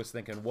sure he was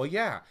thinking, well,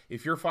 yeah,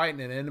 if you're fighting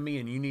an enemy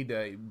and you need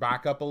to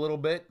back up a little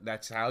bit,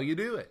 that's how you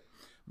do it.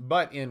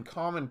 But in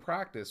common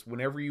practice,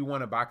 whenever you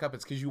want to back up,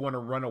 it's because you want to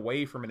run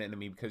away from an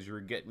enemy because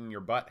you're getting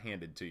your butt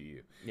handed to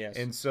you. Yes.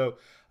 And so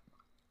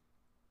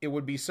it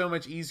would be so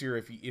much easier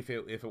if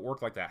it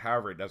worked like that.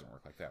 However, it doesn't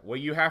work like that. What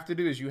you have to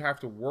do is you have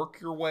to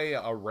work your way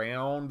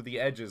around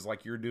the edges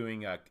like you're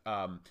doing a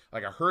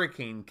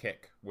hurricane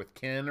kick with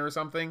Ken or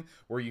something,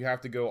 where you have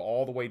to go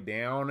all the way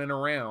down and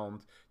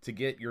around to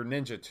get your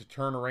ninja to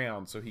turn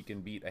around so he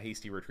can beat a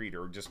hasty retreat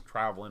or just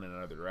travel in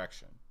another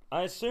direction.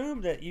 I assume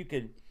that you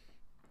could,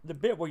 the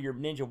bit where your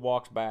ninja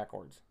walks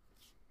backwards,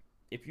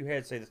 if you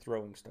had, say, the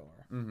throwing star,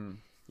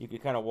 you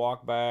could kind of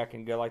walk back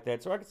and go like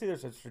that. So I can see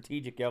there's a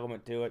strategic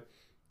element to it.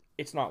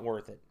 It's not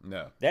worth it.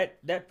 No.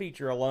 That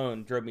feature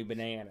alone drove me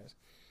bananas.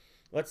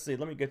 Let's see.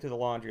 Let me go through the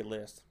laundry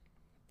list.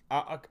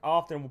 I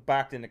often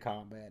backed into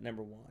combat,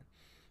 number one.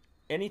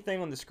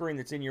 Anything on the screen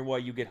that's in your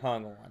way, you get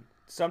hung on.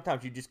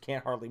 Sometimes you just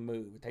can't hardly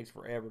move. It takes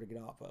forever to get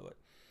off of it.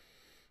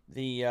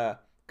 The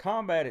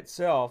combat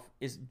itself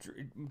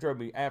drove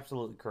me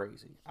absolutely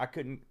crazy. I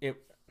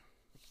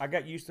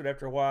got used to it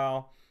after a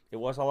while. It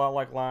was a lot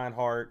like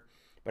Lionheart,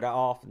 but I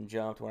often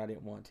jumped when I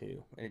didn't want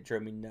to, and it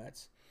drove me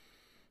nuts.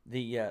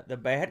 The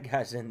bad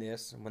guys in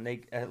this, when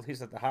they, at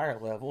least at the higher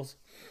levels,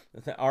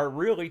 are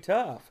really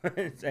tough,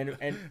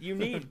 and you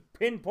need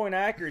pinpoint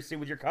accuracy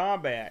with your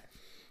combat.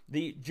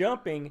 The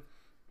jumping.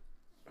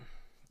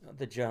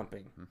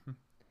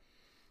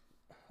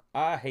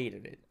 I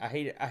hated it. I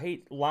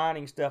hate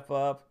lining stuff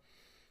up.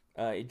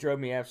 It drove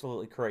me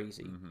absolutely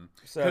crazy.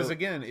 Because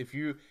again, if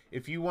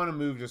you want to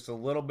move just a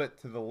little bit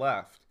to the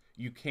left,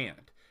 you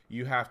can't.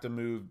 You have to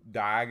move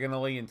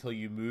diagonally until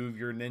you move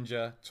your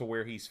ninja to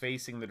where he's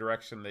facing the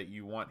direction that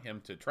you want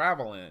him to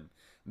travel in.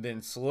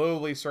 Then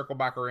slowly circle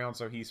back around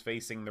so he's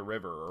facing the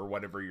river or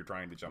whatever you're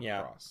trying to jump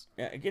across.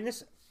 Again,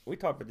 we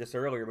talked about this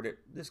earlier, but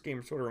this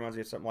game sort of reminds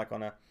me of something like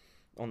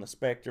on the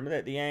Spectrum.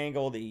 The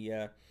angle,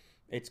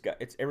 it's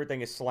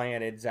everything is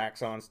slanted,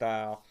 Zaxxon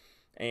style,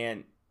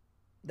 and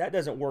that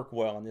doesn't work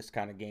well in this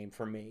kind of game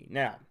for me.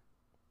 Now,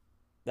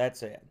 that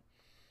said,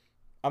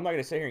 I'm not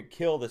going to sit here and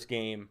kill this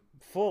game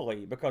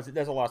fully because it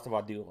does a lot of stuff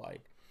I do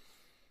like.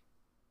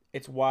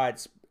 It's wide.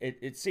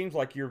 it seems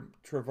like you're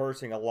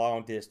traversing a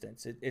long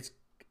distance.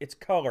 It's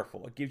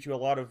colorful. It gives you a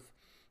lot of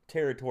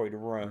territory to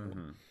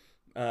roam.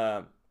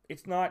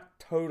 It's not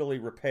totally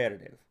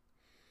repetitive.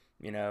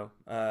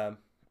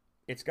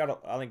 It's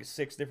got I think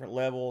 6 different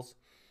levels.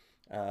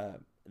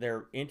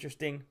 They're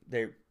interesting.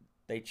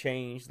 They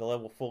change. The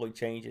level fully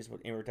changes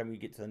every time you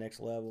get to the next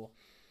level.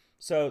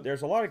 So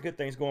there's a lot of good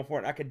things going for it.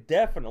 And I could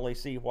definitely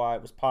see why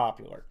it was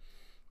popular,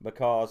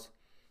 because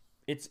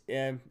it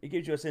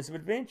gives you a sense of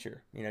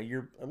adventure.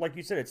 You're like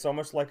you said, it's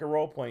almost like a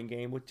role playing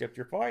game with just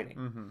you're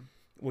fighting,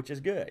 which is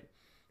good.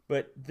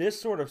 But this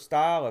sort of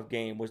style of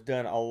game was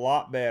done a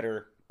lot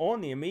better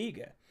on the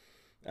Amiga.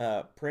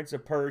 Prince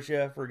of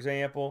Persia, for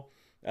example,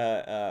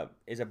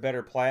 is a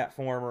better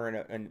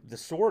platformer, and the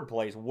sword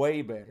plays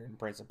way better in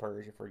Prince of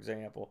Persia, for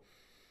example.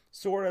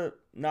 Sort of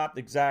not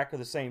exactly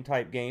the same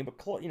type game,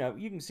 but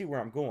you can see where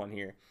I'm going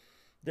here.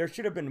 There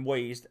should have been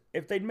ways,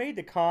 if they'd made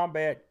the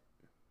combat,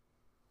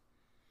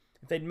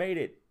 if they'd made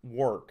it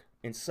work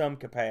in some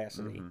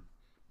capacity,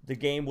 the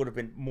game would have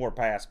been more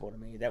passable to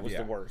me. That was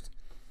the worst.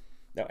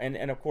 No,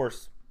 and of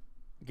course,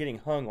 getting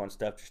hung on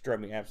stuff just drove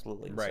me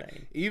absolutely insane.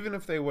 Right. Even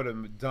if they would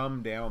have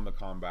dumbed down the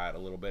combat a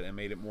little bit and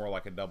made it more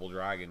like a Double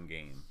Dragon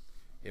game,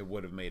 it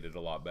would have made it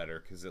a lot better,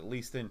 because at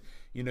least then,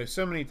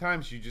 so many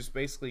times you just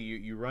basically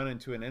you run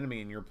into an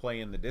enemy and you're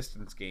playing the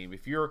distance game.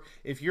 If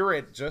you're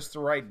at just the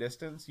right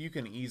distance, you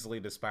can easily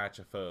dispatch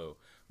a foe.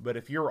 But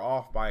if you're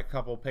off by a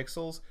couple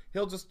pixels,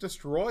 he'll just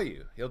destroy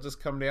you. He'll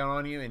just come down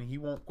on you and he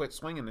won't quit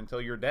swinging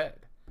until you're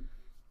dead.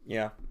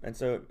 Yeah, and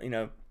so,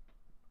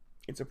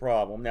 it's a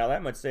problem. Now,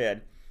 that much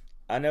said,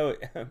 I know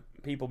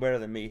people better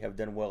than me have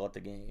done well at the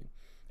game.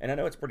 And I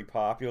know it's pretty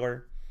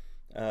popular.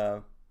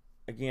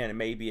 Again,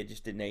 maybe it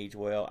just didn't age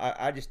well.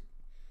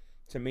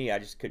 To me, I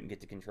just couldn't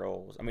get the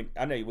controls. I mean,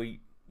 I know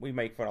we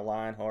make fun of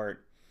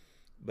Lionheart,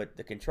 but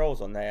the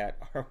controls on that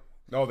are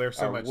they're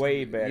so much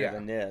way better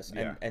than this,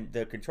 and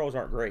the controls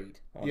aren't great.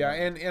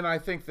 And I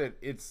think that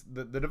it's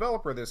the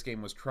developer of this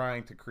game was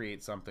trying to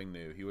create something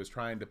new. He was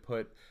trying to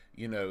put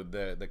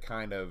the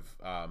kind of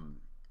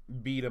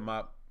beat 'em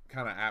up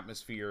kind of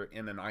atmosphere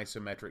in an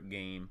isometric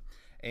game,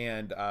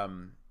 and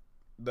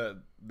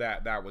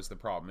that was the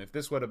problem. If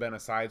this would have been a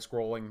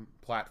side-scrolling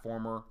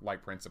platformer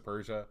like Prince of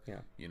Persia,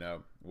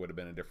 would have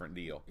been a different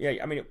deal.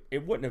 Yeah, I mean,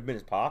 it wouldn't have been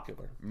as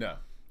popular. No.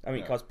 I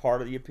mean, because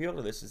part of the appeal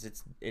to this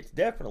is it's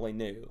definitely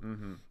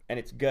new, and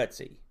it's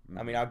gutsy.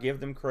 I mean, I'll give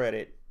them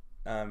credit.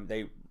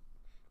 They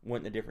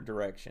went in a different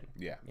direction.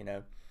 Yeah.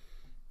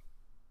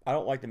 I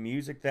don't like the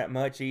music that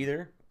much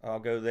either. I'll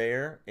go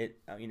there.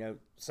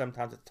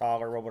 Sometimes it's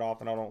tolerable, but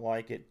often I don't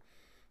like it.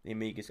 The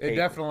Amiga's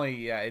capable.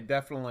 It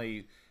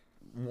definitely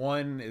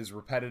one is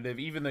repetitive.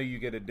 Even though you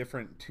get a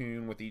different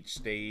tune with each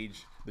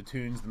stage, the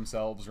tunes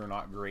themselves are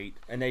not great,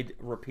 and they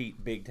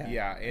repeat big time.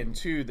 Yeah, and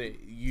two,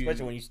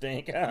 especially when you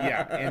stink.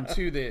 And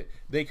two,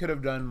 they could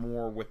have done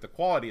more with the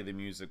quality of the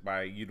music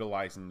by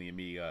utilizing the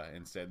Amiga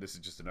instead. This is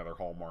just another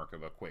hallmark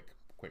of a quick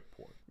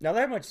port. Now,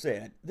 that much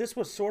said, this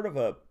was sort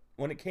of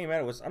when it came out,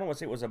 it was, I don't want to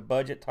say it was a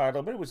budget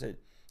title, but it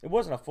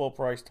wasn't a full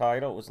price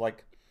title. It was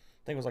like,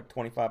 I think it was like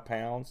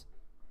 £25.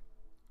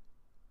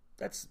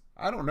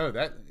 I don't know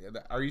that.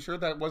 Are you sure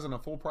that wasn't a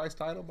full price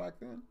title back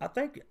then? I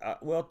think,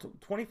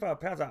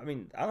 £25. I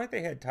mean, I think they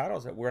had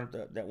titles that went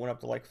up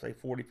to like, say,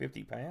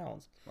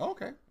 £40-50.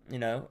 Okay.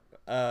 Now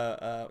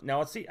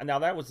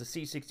that was the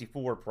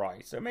C64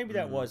 price, so maybe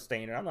that was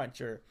standard. I'm not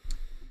sure.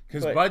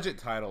 Because budget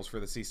titles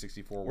for the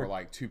C64 were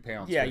like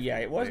 £2. Yeah,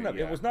 it wasn't.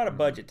 It was not a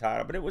budget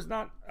title, but it was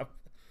not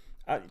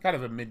kind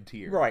of a mid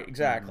tier. Right,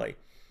 exactly.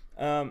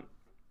 And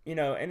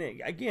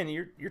again,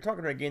 you're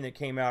talking about a game that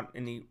came out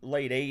in the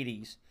late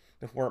 '80s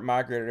before it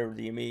migrated over to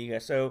the Amiga,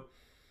 so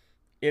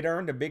it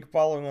earned a big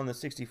following on the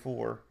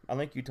 64. I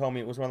think you told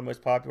me it was one of the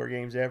most popular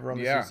games ever on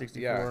the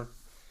C64.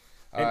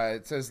 Yeah.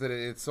 It says that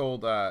it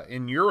sold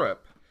in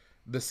Europe.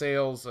 The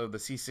sales of the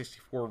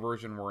C64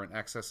 version were in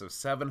excess of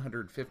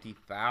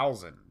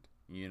 750,000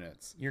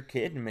 units. You're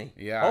kidding me.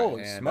 Yeah.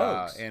 Holy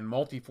smokes. And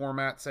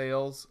multi-format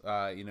sales,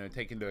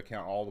 take into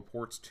account all the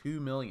ports, 2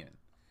 million.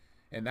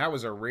 And that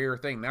was a rare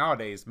thing.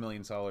 Nowadays,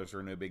 million sellers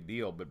are no big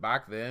deal. But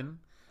back then,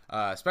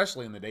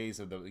 especially in the days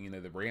of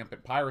the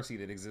rampant piracy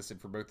that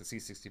existed for both the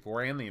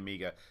C64 and the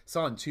Amiga,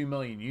 selling 2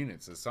 million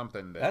units is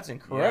something that's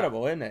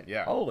incredible, isn't it?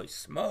 Yeah. Holy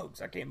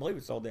smokes. I can't believe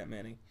it sold that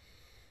many.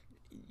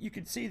 You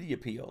could see the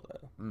appeal,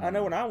 though. I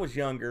know when I was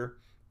younger,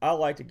 I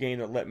liked a game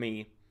that let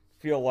me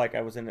feel like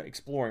I was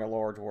exploring a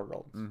large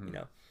world.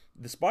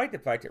 Despite the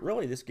fact that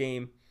really this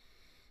game,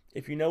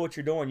 if you know what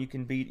you're doing, you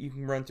can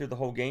run through the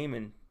whole game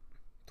in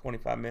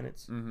 25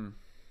 minutes.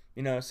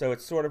 So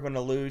it's sort of an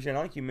illusion.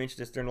 I think you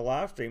mentioned this during the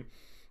live stream.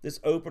 This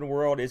open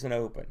world isn't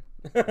open.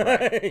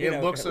 Right.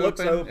 It looks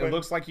open. It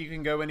looks like you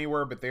can go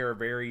anywhere, but there are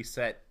very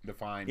set,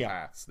 defined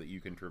paths that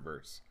you can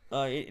traverse.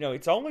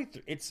 It's only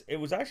it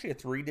was actually a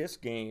 3-disc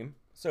game,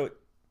 so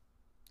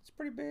it's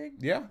pretty big.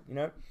 Yeah.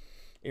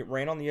 It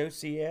ran on the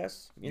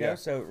OCS.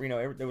 So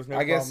there was no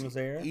problems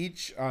there.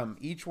 Each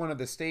one of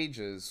the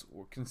stages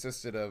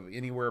consisted of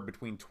anywhere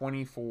between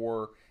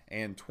 24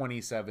 and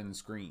 27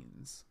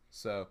 screens.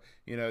 So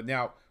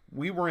now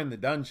we were in the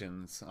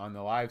dungeons on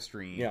the live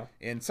stream. Yeah.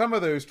 And some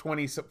of those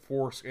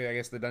 24, I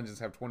guess the dungeons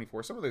have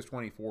 24. Some of those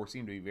 24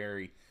 seem to be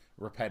very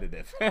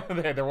repetitive.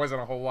 There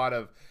wasn't a whole lot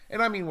of,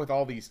 and I mean, with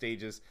all these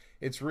stages,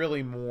 it's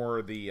really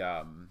more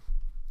the,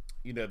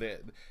 you know,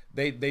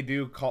 they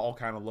do all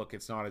kind of look.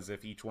 It's not as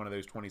if each one of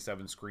those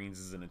 27 screens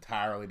is an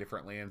entirely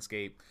different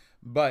landscape,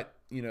 but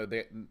you know,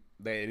 it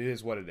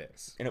is what it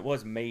is. And it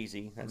was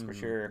mazy, that's for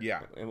sure.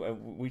 Yeah.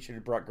 We should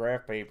have brought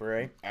graph paper,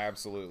 eh?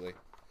 Absolutely.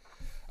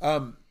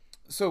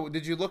 So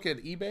did you look at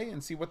eBay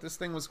and see what this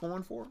thing was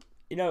going for?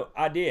 You know,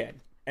 I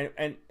did.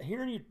 And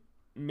hearing you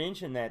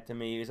mention that to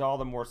me is all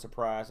the more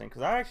surprising,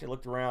 because I actually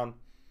looked around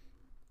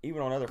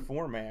even on other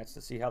formats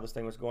to see how this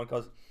thing was going,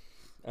 because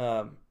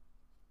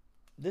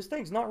this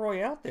thing's not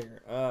really out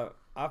there.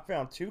 I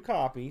found 2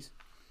 copies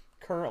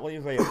currently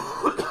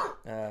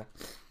available.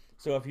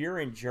 So if you're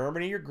in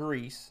Germany or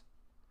Greece,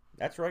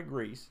 that's right,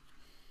 Greece,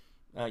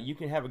 you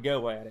can have a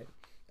go at it.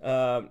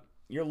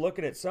 You're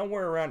looking at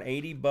somewhere around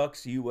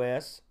 $80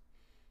 US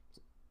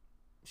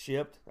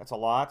shipped. That's a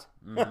lot.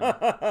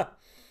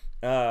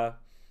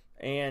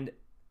 And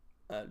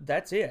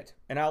that's it.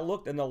 And I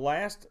looked, and the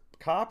last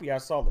copy I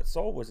saw that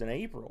sold was in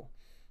April,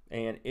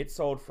 and it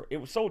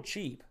was sold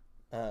cheap.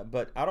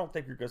 But I don't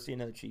think you're going to see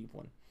another cheap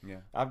one. Yeah.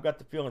 I've got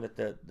the feeling that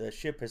the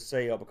ship has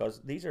sailed,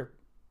 because these are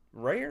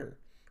rare,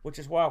 which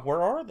is why,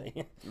 where are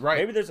they? Right.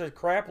 Maybe there's a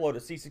crap load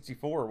of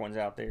C64 ones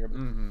out there, but,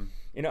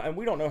 you know, and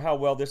we don't know how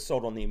well this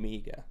sold on the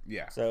Amiga.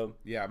 Yeah. So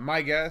yeah,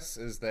 my guess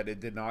is that it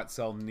did not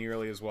sell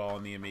nearly as well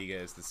on the Amiga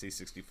as the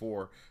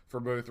C64, for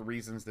both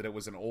reasons that it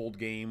was an old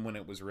game when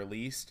it was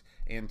released,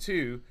 and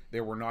 2,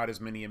 there were not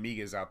as many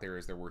Amigas out there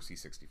as there were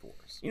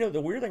C64s. You know, the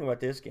weird thing about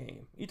this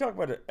game, you talk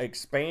about an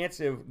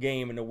expansive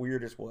game in the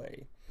weirdest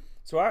way.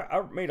 So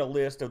I made a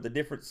list of the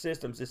different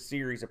systems this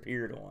series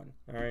appeared on,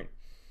 all right?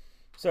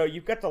 So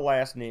you've got The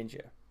Last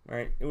Ninja, all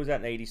right? It was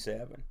out in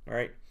 87, all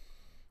right?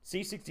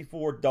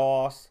 C64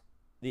 DOS,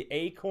 the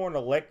Acorn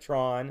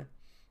Electron,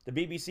 the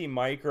BBC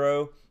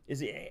Micro. Is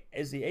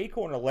the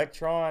Acorn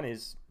Electron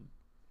is...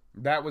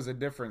 That was a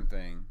different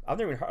thing. I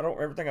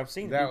don't ever think I've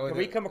seen that. Have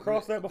we come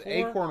across that before?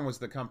 Acorn was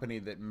the company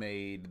that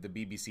made the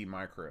BBC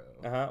Micro.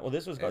 Well,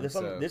 this was on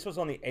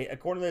the,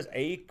 according to this,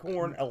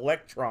 Acorn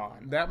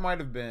Electron. That might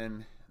have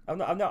been. I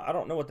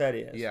don't know what that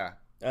is. Yeah.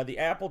 The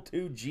Apple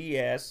II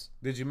GS.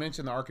 Did you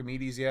mention the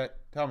Archimedes yet?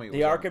 Tell me.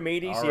 The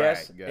Archimedes, all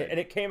yes. Right, good. And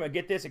it came.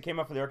 Get this, it came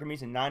out for the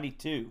Archimedes in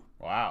 '92.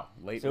 Wow,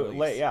 late. So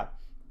release. yeah,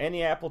 and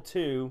the Apple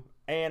II,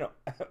 and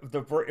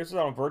this was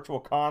on a Virtual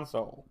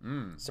Console.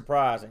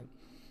 Surprising.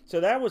 So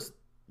that was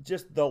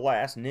just The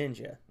Last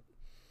Ninja.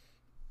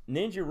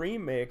 Ninja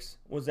Remix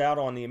was out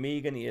on the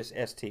Amiga and the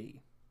ST.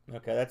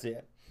 Okay, that's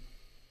it.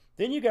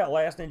 Then you got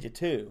Last Ninja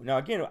 2. Now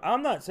again,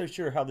 I'm not so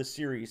sure how this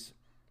series.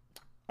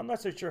 I'm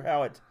not so sure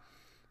how it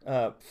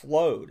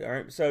flowed. All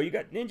right, so you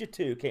got Ninja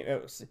 2.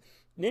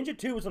 Ninja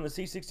 2 was on the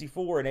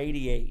C64 in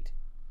 '88.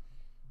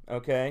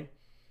 Okay,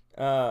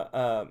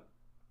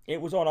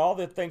 it was on all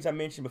the things I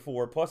mentioned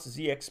before, plus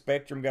the ZX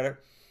Spectrum got a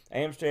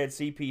Amstrad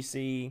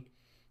CPC.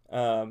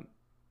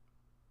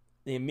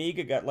 The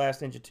Amiga got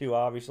Last Ninja 2,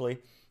 obviously.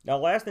 Now,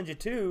 Last Ninja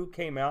 2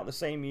 came out the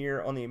same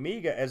year on the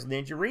Amiga as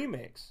Ninja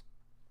Remix.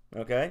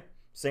 Okay?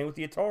 Same with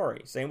the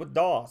Atari. Same with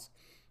DOS.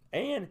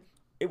 And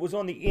it was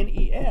on the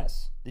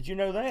NES. Did you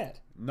know that?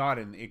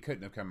 It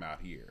couldn't have come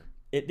out here.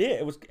 It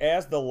did. It was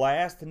as The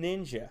Last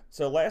Ninja.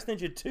 So Last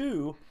Ninja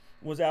 2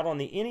 was out on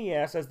the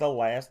NES as The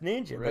Last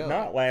Ninja, Really? but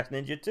not Last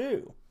Ninja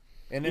 2.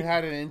 And it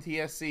had an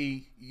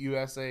NTSC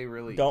USA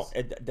release.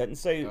 It doesn't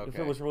say if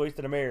Okay. it was released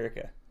in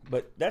America,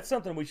 but that's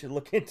something we should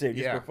look into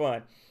just Yeah. for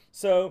fun.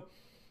 So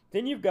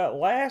then you've got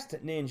Last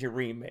Ninja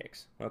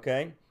Remix.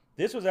 Okay,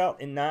 this was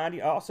out in '90.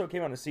 Also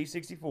came on the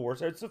C64,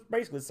 so it's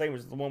basically the same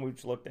as the one we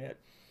just looked at,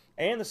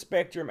 and the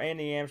Spectrum and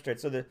the Amstrad.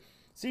 So the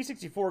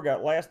C64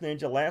 got Last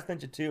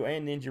Ninja 2,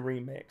 and Ninja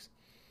Remix.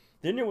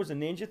 Then there was a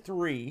Ninja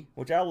 3,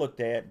 which I looked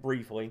at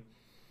briefly.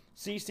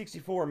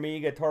 C64,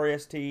 Amiga, Atari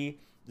ST,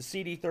 the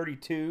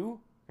CD32,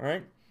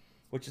 right,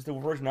 which is the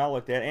version I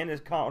looked at, and the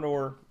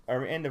Commodore,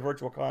 and the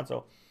Virtual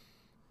Console.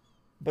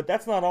 But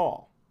that's not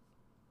all.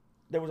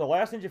 There was a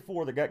Last Ninja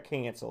 4 that got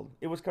canceled.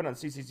 It was cut on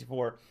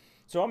C64.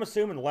 So I'm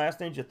assuming the Last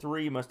Ninja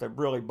 3 must have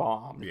really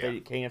bombed if they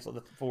canceled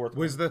the fourth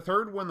Was one. the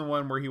third one the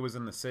one where he was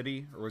in the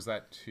city, or was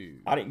that 2?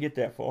 I didn't get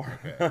that far.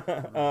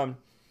 Okay.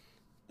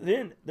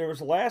 Then there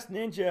was Last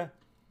Ninja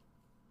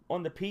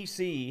on the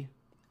PC,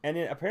 and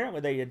then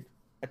apparently they had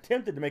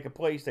attempted to make a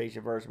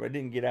PlayStation version, but it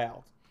didn't get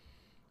out.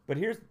 But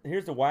here's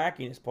the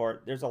wackiness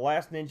part. There's a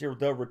Last Ninja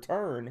The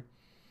Return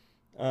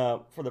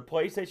for the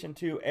PlayStation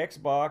 2,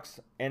 Xbox,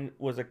 and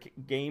was a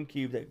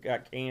GameCube that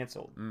got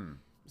canceled.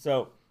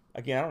 So,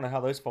 again, I don't know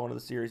how those fall into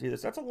the series either.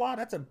 So that's a lot.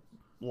 That's a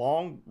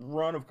long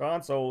run of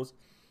consoles.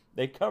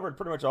 They covered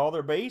pretty much all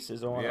their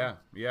bases on them.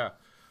 Yeah.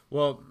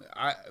 Well,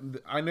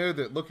 I know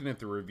that looking at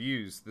the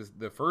reviews,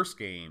 the first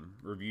game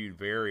reviewed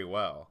very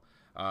well.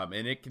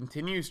 And it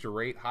continues to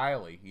rate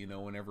highly,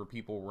 whenever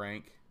people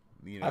rank,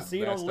 I see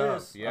it on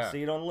lists. Yeah. I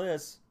see it on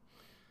lists.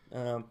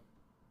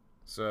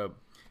 So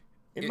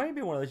it may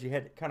be one of those you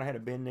had to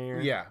been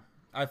there. Yeah.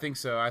 I think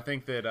so. I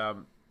think that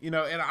and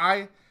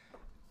I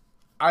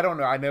don't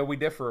know. I know we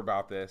differ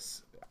about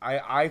this.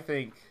 I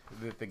think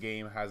that the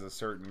game has a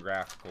certain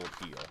graphical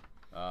appeal.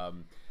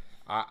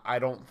 I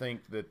don't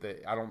think that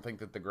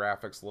the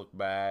graphics look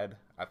bad.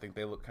 I think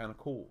they look kind of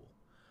cool.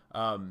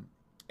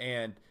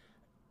 And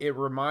it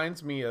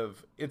reminds me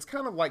of, it's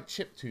kind of like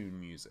chiptune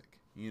music.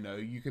 You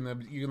can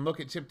look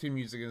at chiptune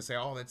music and say,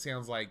 "Oh, that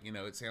sounds like,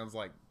 it sounds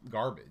like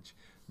garbage."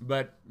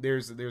 But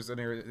there's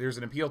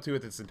an appeal to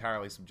it that's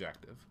entirely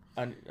subjective.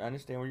 I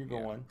understand where you're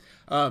going.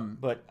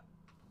 But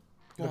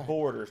the ahead.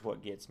 border is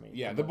what gets me.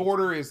 Yeah, the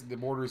border is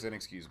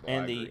inexcusable.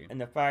 And I agree.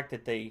 the fact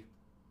that they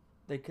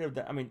could have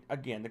done, I mean,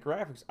 again, the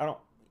graphics, I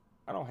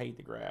don't hate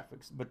the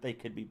graphics, but they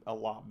could be a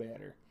lot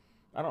better.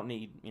 I don't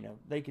need,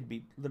 they could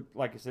be,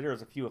 like I said,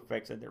 there's a few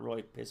effects that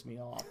really piss me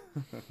off.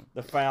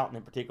 The fountain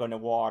in particular, and the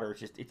water,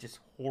 it's just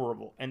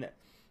horrible.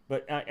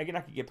 But again,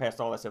 I could get past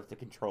all that stuff. The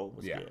control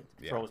was good.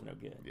 The control was no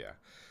good. Yeah.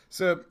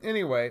 So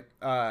anyway,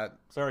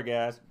 sorry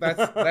guys.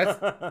 that's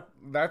the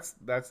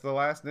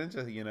last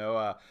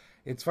Ninja.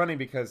 It's funny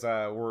because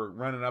we're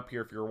running up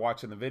here. If you're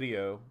watching the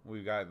video,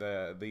 we've got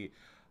the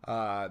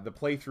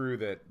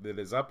playthrough that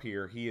is up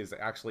here. He is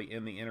actually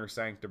in the inner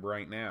sanctum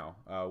right now,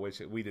 which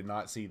we did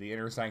not see the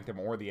inner sanctum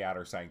or the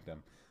outer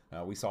sanctum.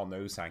 We saw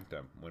no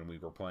sanctum when we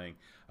were playing.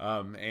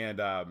 But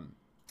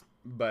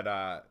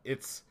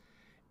it's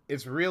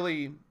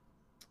really,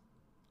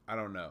 I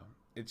don't know.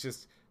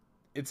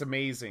 It's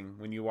amazing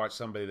when you watch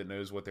somebody that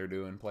knows what they're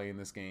doing playing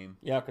this game.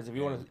 Yeah, because if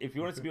you want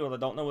to see people that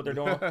don't know what they're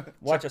doing,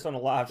 watch us on a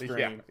live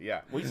stream.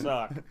 Yeah. We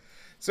suck.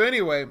 So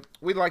anyway,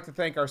 we'd like to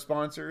thank our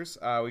sponsors.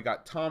 We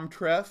got Tom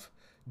Treff,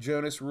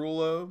 Jonas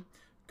Rulo,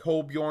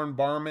 Colbjorn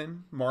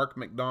Barman, Mark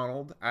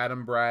McDonald,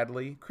 Adam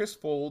Bradley, Chris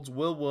Folds,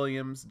 Will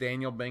Williams,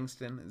 Daniel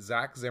Bingston,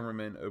 Zach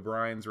Zimmerman,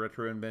 O'Brien's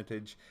Retro and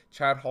Vintage,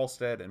 Chad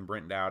Halstead, and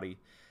Brent Dowdy.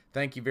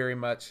 Thank you very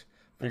much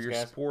for your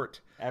support.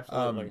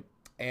 Absolutely.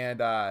 And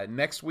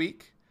next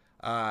week,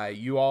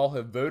 you all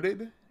have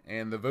voted,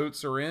 and the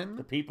votes are in.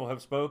 The people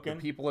have spoken.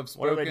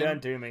 What have they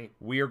done to me?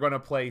 We are going to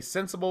play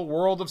Sensible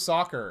World of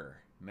Soccer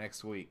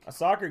next week. A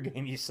soccer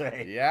game, you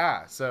say?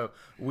 Yeah. So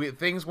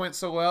things went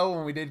so well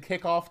when we did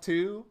Kickoff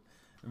 2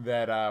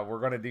 that we're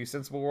going to do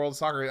Sensible World of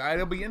Soccer.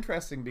 It'll be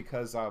interesting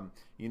because,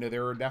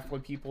 there are definitely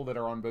people that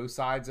are on both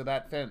sides of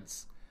that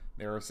fence.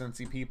 There are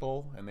Cincy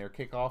people and there are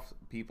Kickoff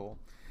people.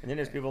 And then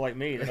there's people like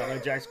me that don't know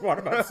jack squat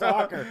about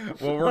soccer.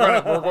 Well,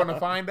 we're going to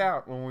find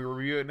out when we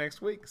review it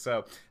next week.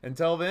 So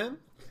until then,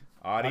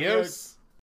 adios.